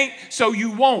you can't, so you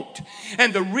won't.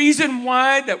 And the reason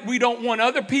why that we don't want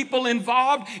other people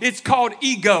involved, it's called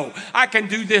ego. I can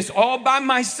do this all by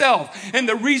myself. And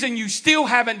the reason you still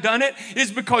haven't done it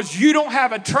is because you don't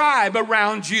have a tribe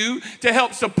around you to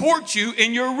help support you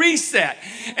in your reset.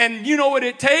 And you know what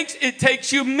it takes? It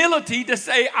takes humility to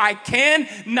say, I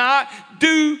cannot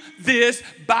do this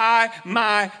by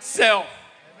myself.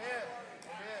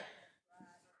 Amen.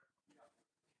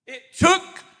 It took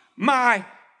my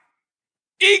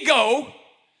ego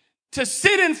to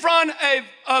sit in front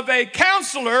of a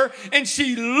counselor, and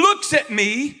she looks at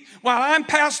me while I'm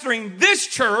pastoring this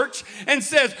church and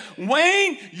says,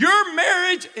 Wayne, your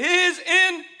marriage is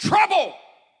in trouble.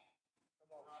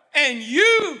 And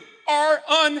you are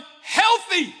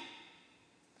unhealthy.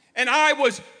 And I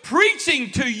was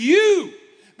preaching to you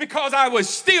because I was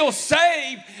still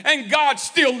saved and God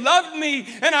still loved me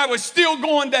and I was still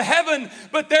going to heaven,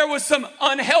 but there was some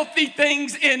unhealthy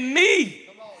things in me.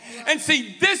 And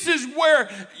see, this is where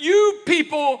you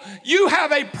people, you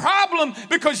have a problem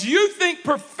because you think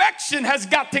perfection has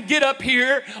got to get up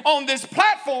here on this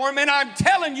platform. And I'm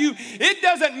telling you, it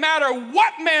doesn't matter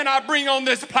what man I bring on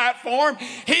this platform.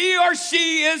 He or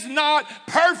she is not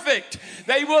perfect.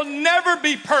 They will never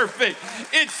be perfect.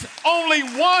 It's only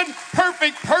one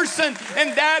perfect person,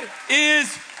 and that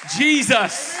is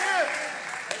Jesus.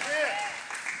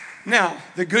 Now,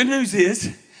 the good news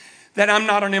is that I'm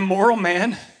not an immoral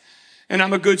man. And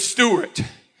I'm a good steward.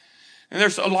 And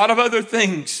there's a lot of other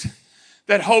things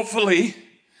that hopefully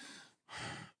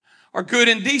are good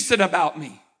and decent about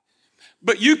me.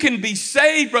 But you can be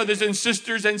saved, brothers and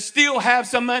sisters, and still have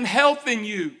some unhealth in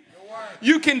you.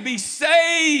 You can be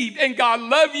saved and God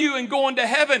love you and going to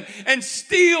heaven and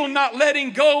still not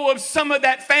letting go of some of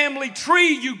that family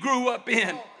tree you grew up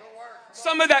in.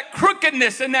 Some of that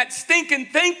crookedness and that stinking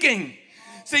thinking.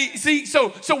 See,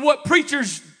 so what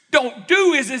preachers don't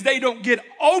do is they don't get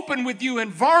open with you and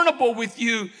vulnerable with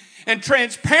you and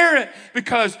transparent,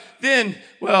 because then,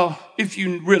 well, if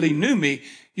you really knew me,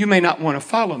 you may not want to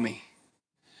follow me.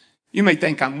 You may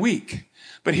think I'm weak.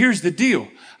 But here's the deal.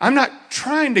 I'm not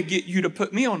trying to get you to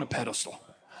put me on a pedestal.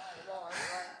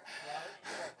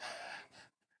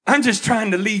 I'm just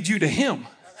trying to lead you to Him.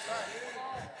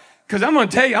 Because I'm going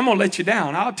to tell you, I'm going to let you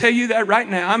down. I'll tell you that right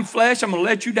now. I'm flesh. I'm going to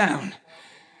let you down.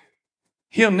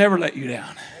 He'll never let you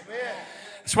down.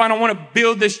 That's why I don't want to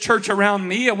build this church around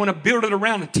me. I want to build it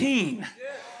around a team.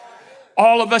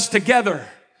 All of us together.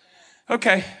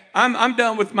 Okay, I'm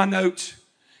done with my notes.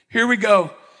 Here we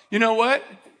go. You know what?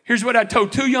 Here's what I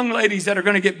told two young ladies that are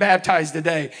going to get baptized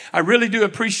today. I really do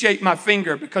appreciate my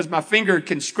finger because my finger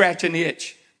can scratch an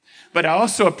itch. But I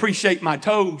also appreciate my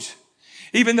toes.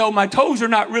 Even though my toes are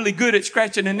not really good at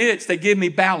scratching an itch, they give me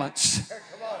balance.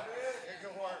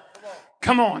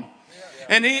 Come on.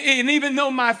 And even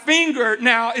though my finger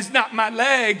now is not my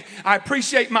leg, I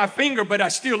appreciate my finger, but I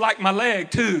still like my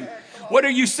leg too. What are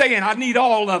you saying? I need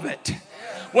all of it.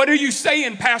 What are you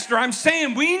saying, Pastor? I'm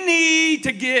saying we need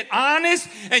to get honest,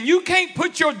 and you can't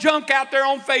put your junk out there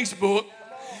on Facebook.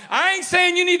 I ain't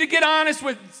saying you need to get honest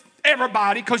with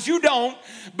everybody, because you don't,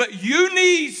 but you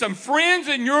need some friends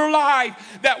in your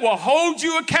life that will hold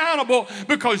you accountable,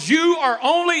 because you are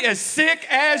only as sick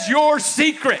as your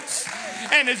secrets.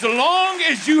 And as long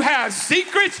as you have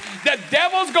secrets, the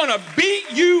devil's going to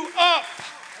beat you up.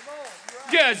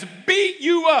 Just beat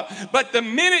you up. But the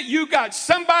minute you got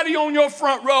somebody on your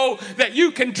front row that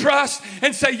you can trust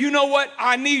and say, you know what,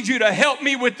 I need you to help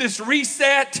me with this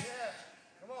reset.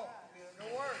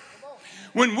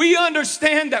 When we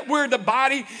understand that we're the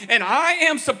body and I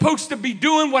am supposed to be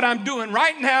doing what I'm doing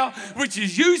right now, which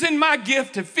is using my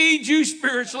gift to feed you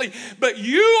spiritually, but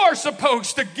you are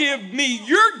supposed to give me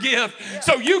your gift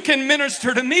so you can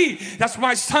minister to me. That's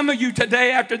why some of you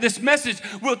today after this message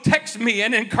will text me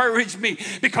and encourage me,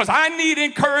 because I need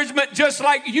encouragement just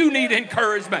like you need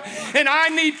encouragement. And I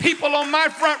need people on my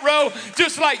front row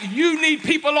just like you need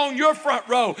people on your front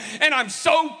row. And I'm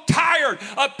so tired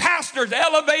of pastors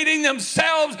elevating themselves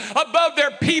above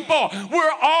their people.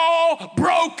 We're all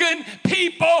broken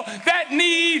people that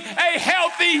need a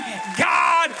healthy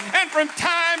God, and from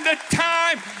time to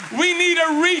time we need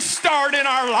a restart in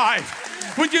our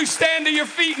life. Would you stand to your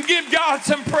feet and give God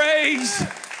some praise?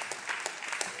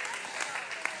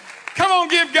 Come on,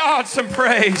 give God some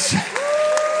praise.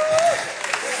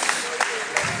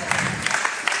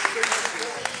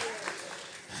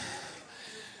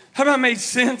 Have I made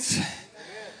sense?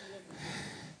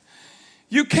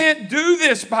 You can't do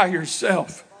this by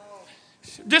yourself.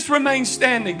 Just remain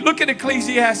standing. Look at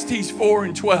Ecclesiastes 4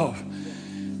 and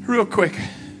 12. Real quick.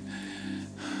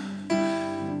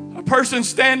 A person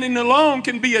standing alone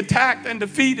can be attacked and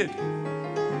defeated,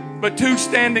 but two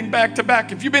standing back to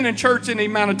back. If you've been in church any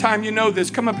amount of time, you know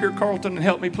this. Come up here, Carlton, and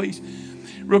help me, please.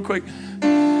 Real quick.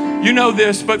 You know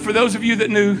this, but for those of you that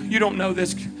knew, you don't know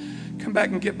this. Come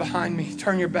back and get behind me.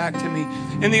 Turn your back to me.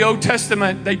 In the Old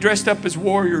Testament, they dressed up as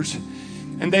warriors.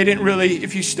 And they didn't really,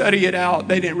 if you study it out,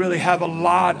 they didn't really have a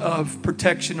lot of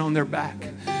protection on their back.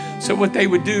 So what they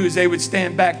would do is they would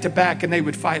stand back to back and they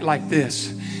would fight like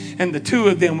this. And the two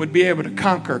of them would be able to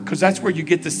conquer, because that's where you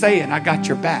get the saying, I got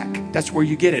your back. That's where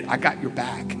you get it. I got your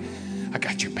back. I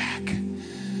got your back.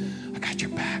 I got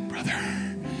your back, brother.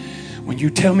 When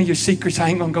you tell me your secrets, I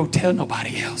ain't going to go tell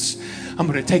nobody else. I'm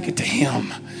going to take it to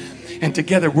him. And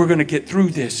together we're going to get through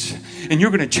this. And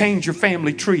you're going to change your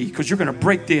family tree, because you're going to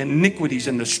break the iniquities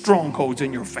and the strongholds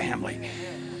in your family.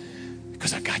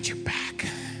 Because I got your back.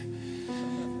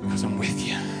 Because I'm with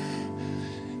you.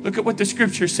 Look at what the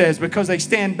scripture says. Because they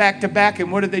stand back to back,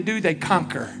 and what do? They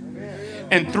conquer.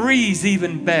 And three's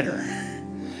even better.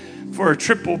 For a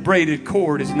triple braided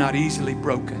cord is not easily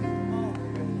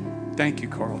broken. Thank you,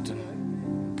 Carlton.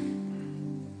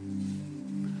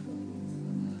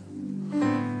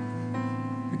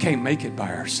 Can't make it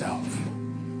by ourselves.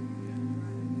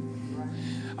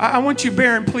 I want you,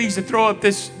 Baron, please, to throw up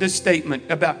this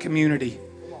statement about community.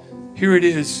 Here it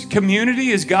is. Community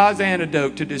is God's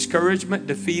antidote to discouragement,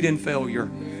 defeat, and failure.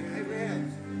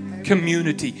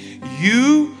 Community.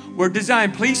 You were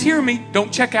designed, please hear me.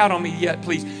 Don't check out on me yet,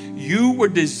 please. You were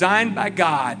designed by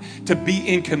God to be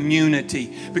in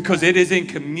community, because it is in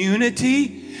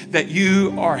community that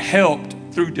you are helped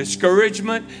through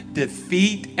discouragement,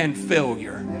 defeat, and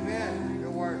failure.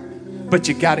 But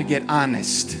you got to get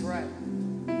honest.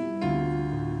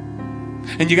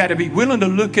 And you got to be willing to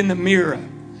look in the mirror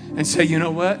and say, you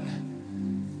know what?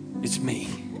 It's me.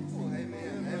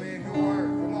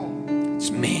 It's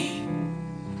me.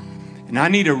 And I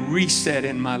need a reset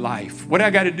in my life. What I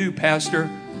got to do, Pastor?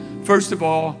 First of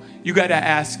all, you got to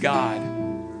ask God.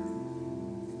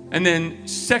 And then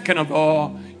second of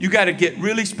all, you got to get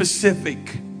really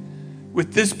specific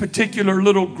with this particular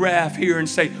little graph here and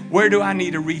say, where do I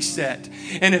need a reset?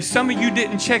 And if some of you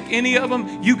didn't check any of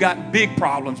them, you got big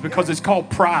problems, because it's called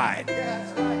pride.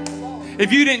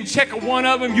 If you didn't check one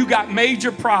of them, you got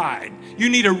major pride. You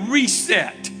need a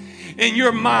reset in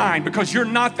your mind, because you're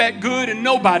not that good and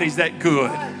nobody's that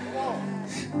good.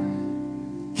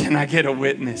 Can I get a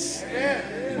witness?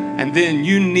 And then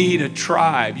you need a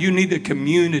tribe. You need a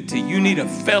community. You need a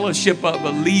fellowship of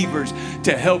believers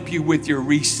to help you with your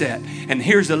reset. And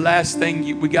here's the last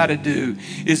thing we got to do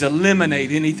is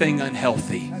eliminate anything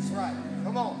unhealthy. That's right.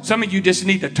 Come on. Some of you just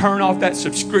need to turn off that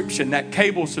subscription, that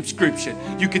cable subscription.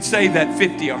 You could save that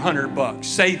 $50 or $100.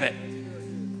 Save it.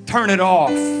 Turn it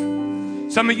off.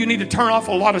 Some of you need to turn off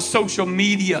a lot of social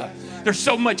media. There's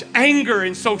so much anger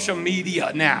in social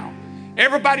media now.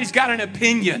 Everybody's got an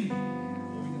opinion.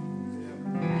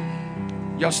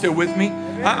 Y'all still with me?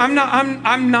 I'm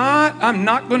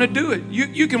not going to do it.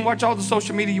 You can watch all the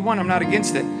social media you want. I'm not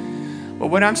against it. But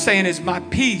what I'm saying is my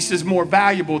peace is more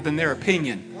valuable than their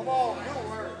opinion.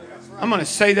 I'm going to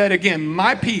say that again.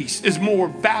 My peace is more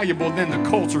valuable than the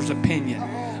culture's opinion.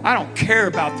 I don't care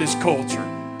about this culture.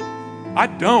 I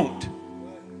don't.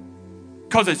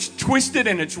 Because it's twisted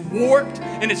and it's warped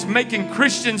and it's making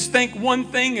Christians think one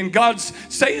thing and God's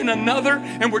saying another,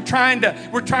 and we're trying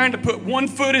to put one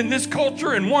foot in this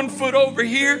culture and one foot over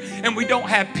here, and we don't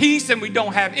have peace and we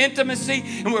don't have intimacy,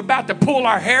 and we're about to pull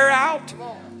our hair out.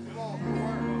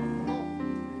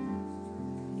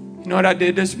 You know what I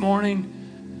did this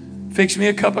morning? Fixed me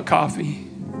a cup of coffee,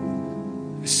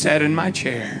 sat in my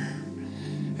chair,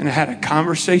 and I had a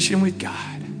conversation with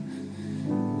God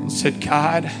and said,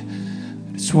 God,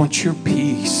 I just want your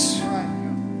peace.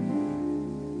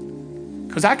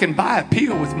 Because I can buy a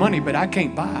pill with money, but I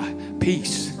can't buy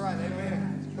peace.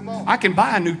 I can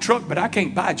buy a new truck, but I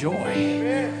can't buy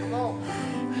joy.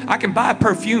 I can buy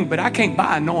perfume, but I can't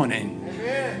buy anointing.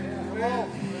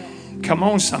 Come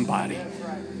on, somebody.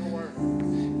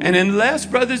 And unless,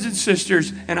 brothers and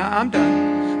sisters, and I'm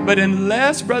done, but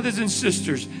unless, brothers and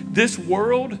sisters, this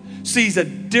world sees a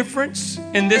difference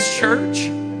in this church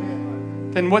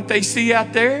than what they see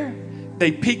out there,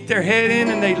 they peek their head in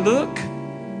and they look.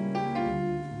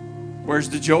 Where's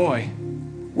the joy?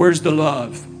 Where's the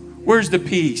love? Where's the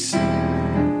peace?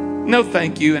 No,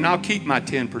 thank you, and I'll keep my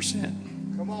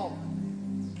 10%. Come on.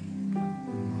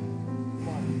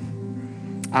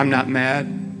 I'm not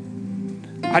mad.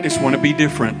 I just want to be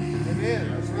different. Amen.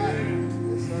 That's right.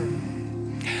 Yes, sir.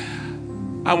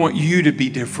 I want you to be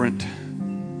different.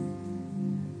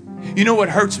 You know what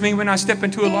hurts me when I step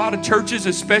into a lot of churches,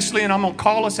 especially, and I'm going to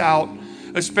call us out,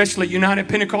 especially United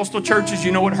Pentecostal churches,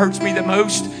 you know what hurts me the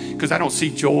most? Because I don't see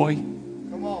joy.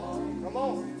 Come on. Come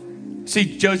on.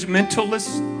 See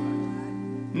judgmentalists.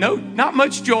 No, not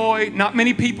much joy. Not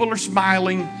many people are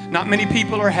smiling. Not many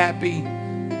people are happy.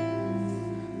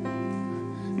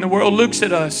 And the world looks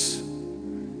at us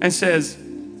and says,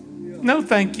 no,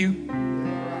 thank you.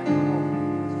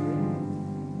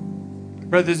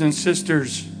 Brothers and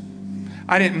sisters,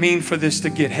 I didn't mean for this to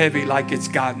get heavy like it's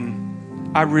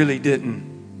gotten. I really didn't.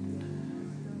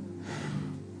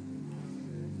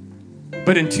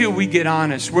 But until we get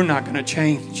honest, we're not going to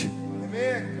change.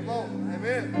 Amen. Come on.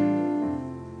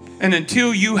 Amen. And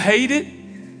until you hate it,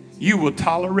 you will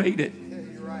tolerate it. Yeah,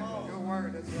 you're right. Your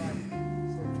word. That's right.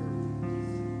 So true.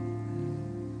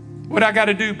 What I got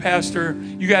to do, Pastor,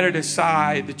 you got to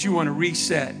decide that you want to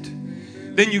reset.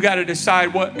 Then you got to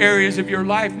decide what areas of your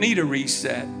life need a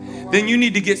reset. Then you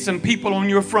need to get some people on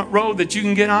your front row that you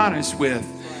can get honest with.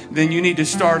 Then you need to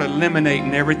start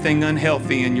eliminating everything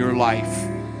unhealthy in your life.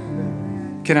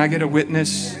 Can I get a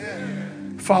witness?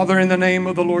 Father, in the name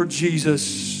of the Lord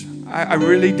Jesus, I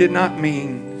really did not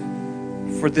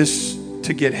mean for this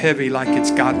to get heavy like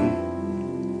it's gotten.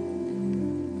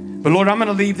 But Lord, I'm going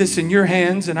to leave this in your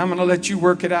hands and I'm going to let you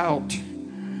work it out.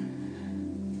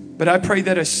 But I pray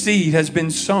that a seed has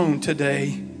been sown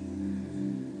today,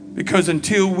 because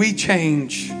until we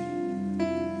change,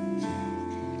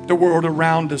 the world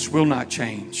around us will not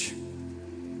change.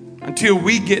 Until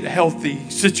we get healthy,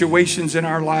 situations in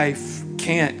our life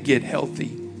can't get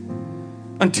healthy.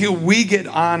 Until we get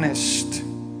honest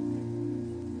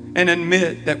and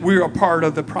admit that we're a part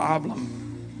of the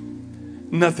problem,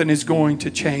 nothing is going to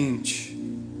change.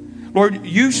 Lord,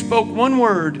 you spoke one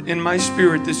word in my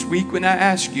spirit this week when I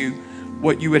asked you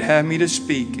what you would have me to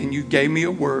speak, and you gave me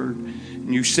a word,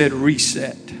 and you said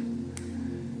reset.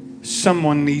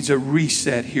 Someone needs a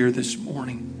reset here this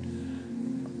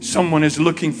morning. Someone is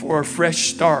looking for a fresh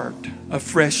start, a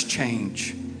fresh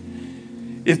change.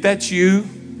 If that's you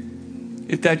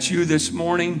this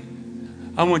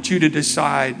morning, I want you to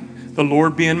decide, the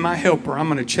Lord being my helper, I'm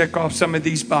going to check off some of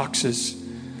these boxes.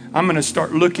 I'm going to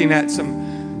start looking at some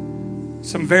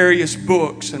various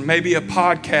books and maybe a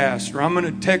podcast, or I'm going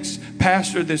to text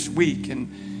Pastor this week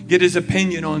and get his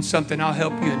opinion on something. I'll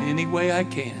help you in any way I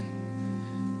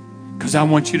can, because I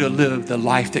want you to live the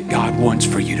life that God wants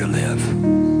for you to live.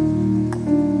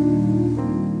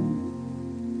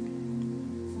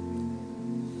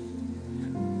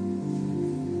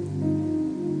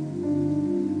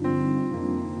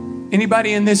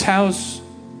 Anybody in this house,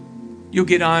 you'll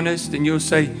get honest and you'll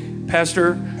say,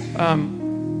 Pastor,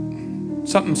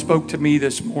 something spoke to me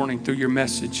this morning through your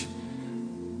message.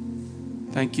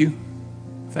 Thank you.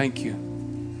 Thank you.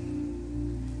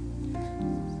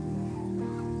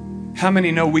 How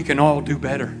many know we can all do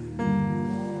better?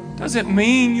 Doesn't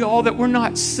mean, y'all, that we're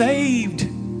not saved.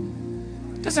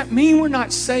 Doesn't mean we're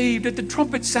not saved. If the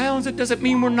trumpet sounds, it doesn't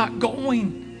mean we're not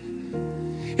going.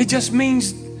 It just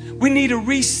means we need a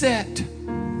reset.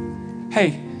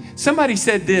 Hey, somebody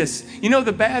said this. You know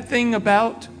the bad thing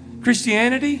about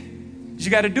Christianity is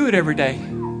you got to do it every day.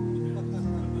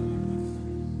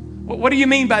 What do you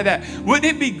mean by that?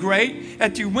 Wouldn't it be great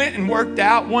that you went and worked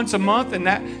out once a month and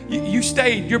that you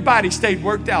stayed, your body stayed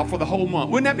worked out for the whole month?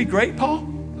 Wouldn't that be great, Paul?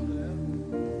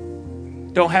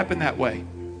 Don't happen that way.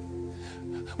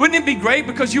 Wouldn't it be great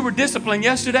because you were disciplined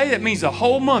yesterday? That means the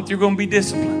whole month you're going to be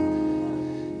disciplined.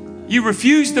 You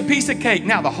refused a piece of cake.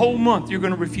 Now the whole month you're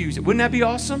going to refuse it. Wouldn't that be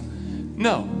awesome?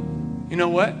 No. You know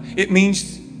what? It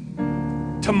means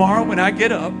tomorrow when I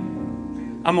get up,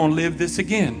 I'm going to live this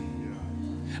again.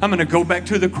 I'm going to go back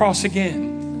to the cross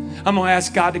again. I'm going to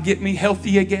ask God to get me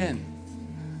healthy again.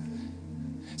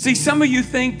 See, some of you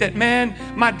think that, man,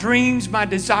 my dreams, my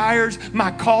desires,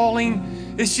 my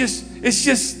calling, it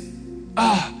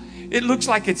looks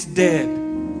like it's dead.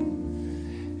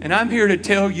 And I'm here to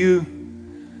tell you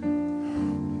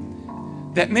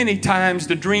that many times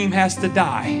the dream has to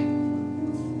die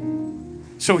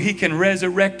so he can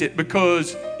resurrect it,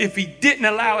 because if he didn't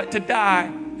allow it to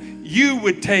die, you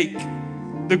would take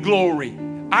the glory.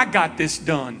 I got this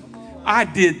done. I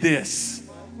did this.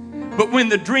 But when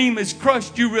the dream is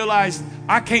crushed, you realize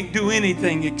I can't do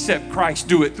anything except Christ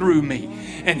do it through me.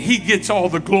 And he gets all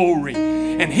the glory.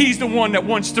 And he's the one that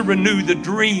wants to renew the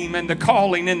dream and the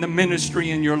calling and the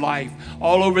ministry in your life.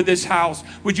 All over this house,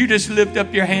 would you just lift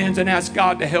up your hands and ask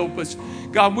God to help us?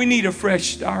 God, we need a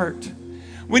fresh start.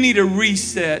 We need a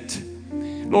reset.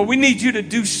 Lord, we need you to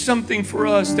do something for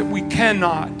us that we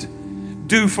cannot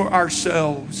do for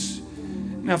ourselves.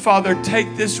 Now, Father,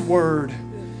 take this word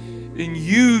and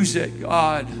use it,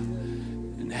 God,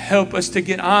 and help us to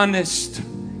get honest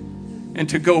and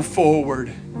to go forward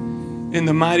in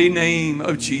the mighty name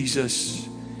of Jesus.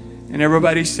 And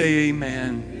everybody say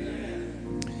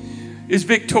amen. Is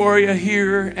Victoria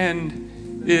here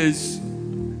and is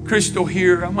Crystal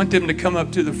here? I want them to come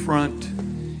up to the front.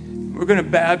 We're going to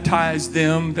baptize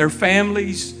them, their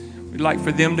families. We'd like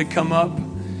for them to come up.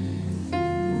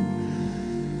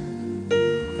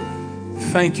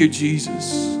 Thank you,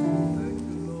 Jesus.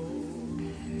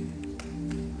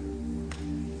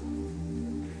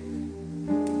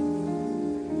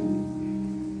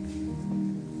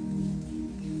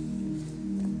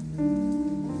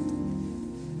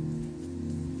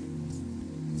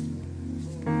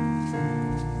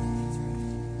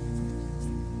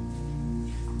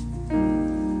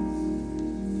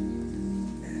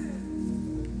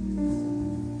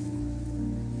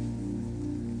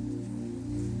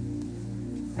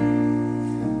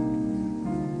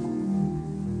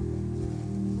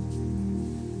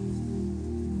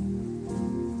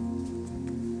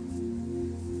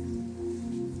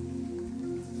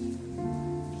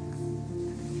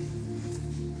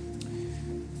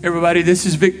 Everybody, this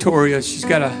is Victoria. She's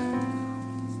got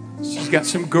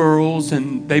some girls,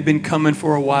 and they've been coming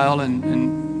for a while,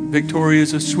 and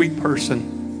Victoria's a sweet person.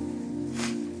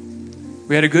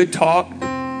 We had a good talk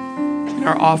in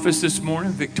our office this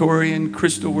morning. Victoria and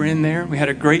Crystal were in there. We had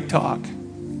a great talk.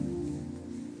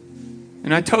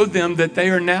 And I told them that they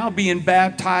are now being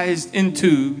baptized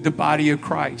into the body of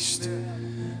Christ.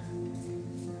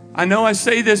 I know I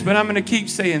say this, but I'm going to keep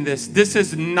saying this. This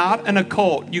is not an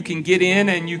occult. You can get in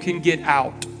and you can get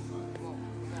out.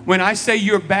 When I say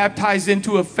you're baptized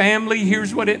into a family,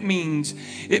 here's what it means.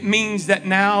 It means that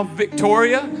now,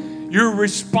 Victoria, you're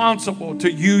responsible to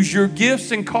use your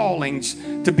gifts and callings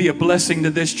to be a blessing to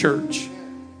this church.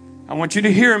 I want you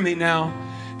to hear me now,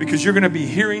 because you're going to be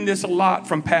hearing this a lot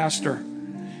from Pastor.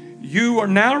 You are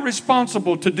now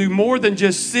responsible to do more than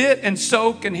just sit and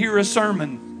soak and hear a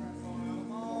sermon.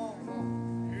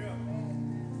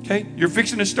 Okay? You're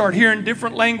fixing to start hearing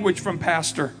different language from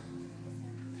Pastor.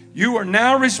 You are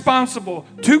now responsible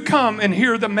to come and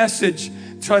hear the message,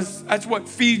 because that's what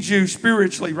feeds you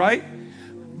spiritually, right?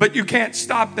 But you can't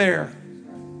stop there.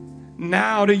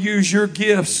 Now to use your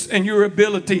gifts and your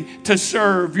ability to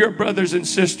serve your brothers and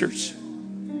sisters,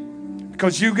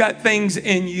 because you got things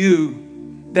in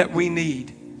you that we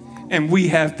need, and we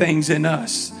have things in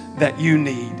us that you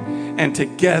need, and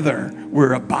together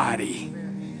we're a body.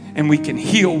 And we can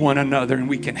heal one another, and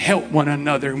we can help one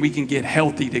another, and we can get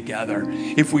healthy together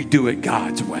if we do it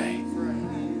God's way.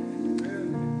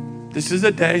 This is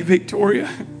a day, Victoria.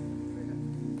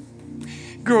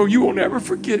 Girl, you will never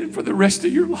forget it for the rest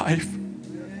of your life.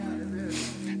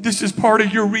 This is part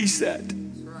of your reset.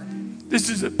 This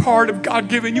is a part of God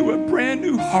giving you a brand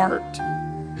new heart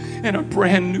and a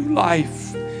brand new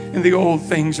life. And the old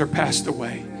things are passed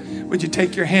away. Would you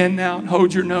take your hand now and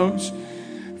hold your nose?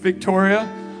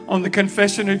 Victoria, On the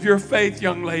confession of your faith,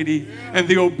 young lady, and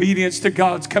the obedience to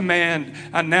God's command,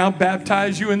 I now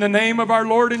baptize you in the name of our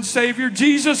Lord and Savior,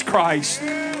 Jesus Christ,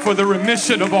 for the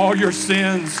remission of all your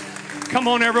sins. Come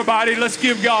on, everybody, let's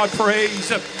give God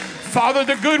praise. Father,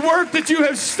 the good work that you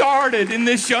have started in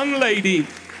this young lady,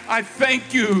 I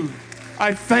thank you.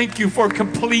 I thank you for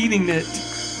completing it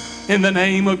in the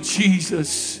name of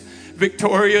Jesus.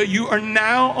 Victoria, you are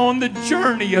now on the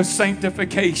journey of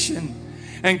sanctification.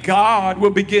 And God will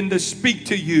begin to speak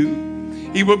to you.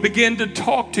 He will begin to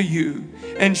talk to you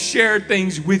and share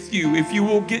things with you. If you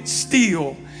will get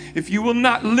still, if you will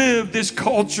not live this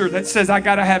culture that says, I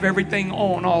got to have everything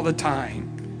on all the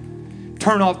time.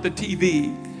 Turn off the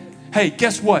TV. Hey,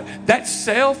 guess what? That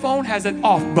cell phone has an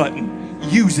off button.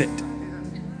 Use it.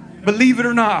 Believe it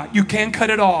or not, you can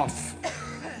cut it off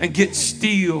and get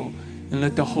still and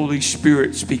let the Holy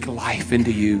Spirit speak life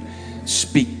into you,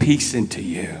 speak peace into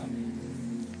you.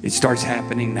 It starts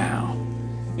happening now,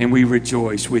 and we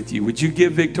rejoice with you. Would you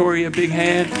give Victoria a big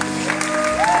hand?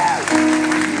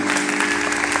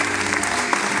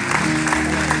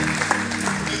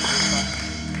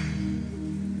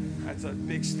 That's a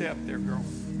big step there, girl.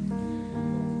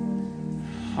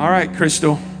 All right,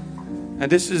 Crystal. Now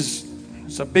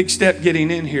it's a big step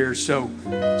getting in here, so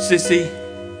Sissy,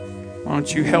 why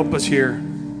don't you help us here?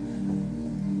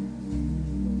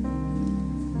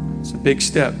 It's a big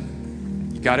step.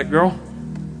 Got it, girl?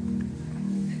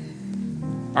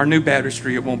 Our new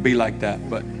baptistry, it won't be like that,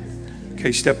 but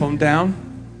okay, step on down.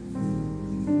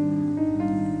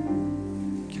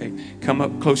 Okay, come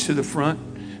up close to the front.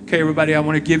 Okay, everybody, I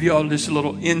want to give you all this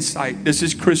little insight. This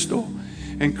is Crystal.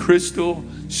 And Crystal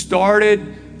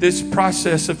started this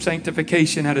process of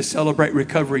sanctification at a Celebrate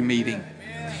Recovery meeting.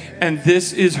 And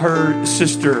this is her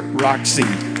sister, Roxy.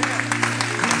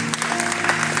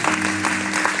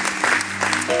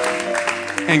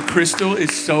 And Crystal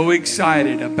is so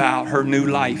excited about her new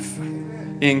life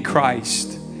in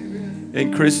Christ.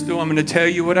 And Crystal, I'm going to tell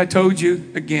you what I told you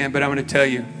again, but I'm going to tell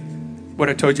you what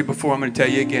I told you before. I'm going to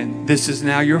tell you again. This is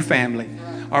now your family.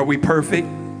 Are we perfect?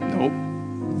 Nope,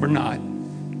 we're not.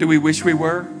 Do we wish we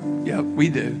were? Yep, we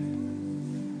do.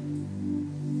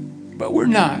 But we're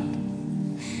not.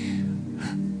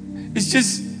 It's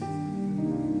just,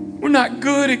 we're not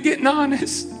good at getting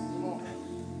honest.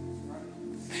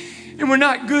 And we're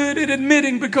not good at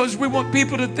admitting because we want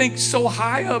people to think so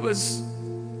high of us.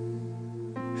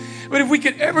 But if we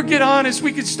could ever get honest,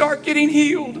 we could start getting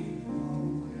healed.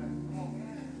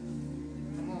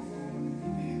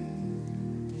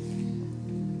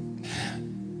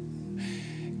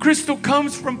 Crystal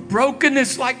comes from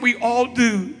brokenness like we all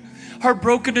do. Her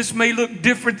brokenness may look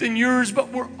different than yours, but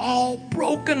we're all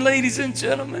broken, ladies and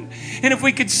gentlemen. And if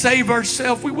we could save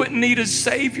ourselves, we wouldn't need a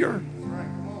Savior.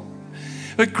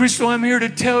 But Crystal, I'm here to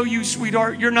tell you,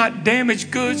 sweetheart, you're not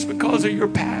damaged goods because of your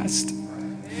past.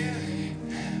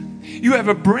 You have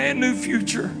a brand new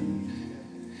future.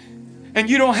 And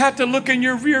you don't have to look in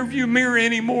your rearview mirror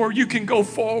anymore. You can go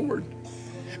forward.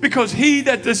 Because he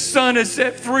that the Son has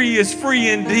set free is free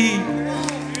indeed.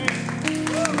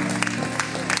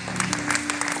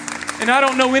 And I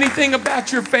don't know anything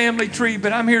about your family tree,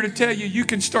 but I'm here to tell you, you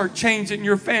can start changing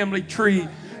your family tree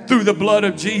through the blood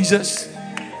of Jesus.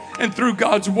 And through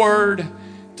God's word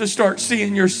to start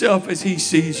seeing yourself as he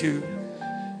sees you.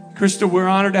 Crystal, we're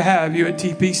honored to have you at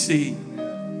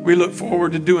TPC. We look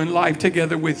forward to doing life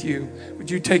together with you. Would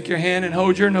you take your hand and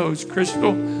hold your nose, Crystal,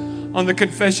 on the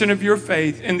confession of your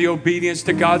faith and the obedience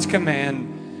to God's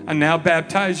command. I now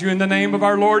baptize you in the name of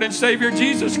our Lord and Savior,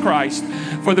 Jesus Christ,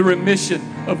 for the remission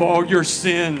of all your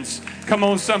sins. Come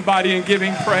on, somebody, and give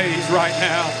him praise right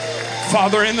now.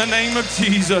 Father, in the name of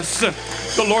Jesus,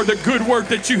 the Lord, the good work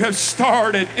that you have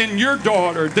started in your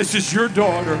daughter, this is your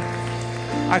daughter.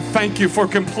 I thank you for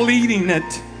completing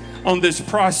it on this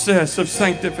process of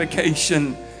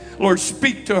sanctification. Lord,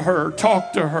 speak to her,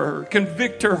 talk to her,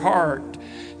 convict her heart,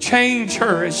 change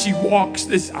her as she walks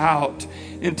this out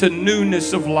into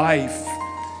newness of life.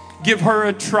 Give her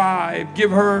a tribe,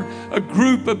 give her a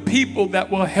group of people that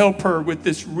will help her with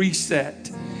this reset.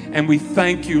 And we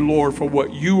thank you, Lord, for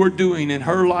what you are doing in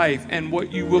her life and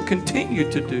what you will continue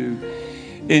to do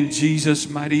in Jesus'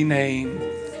 mighty name.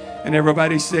 And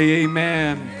everybody say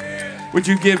amen. Would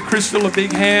you give Crystal a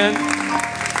big hand?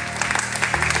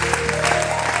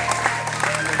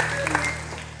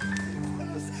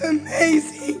 It was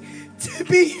amazing to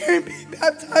be here and be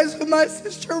baptized with my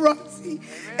sister Roxy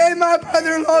and my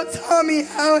brother-in-law Tommy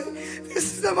Allen.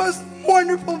 This is the most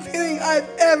wonderful feeling I've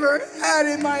ever had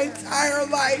in my entire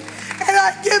life. And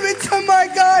I give it to my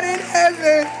God in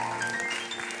heaven.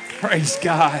 Praise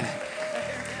God.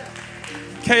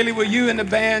 Kaylee, will you and the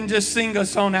band just sing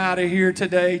us on out of here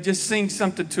today? Just sing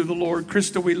something to the Lord.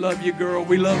 Crystal, we love you, girl.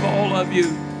 We love all of you.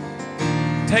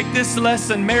 Take this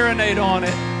lesson, marinate on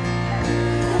it.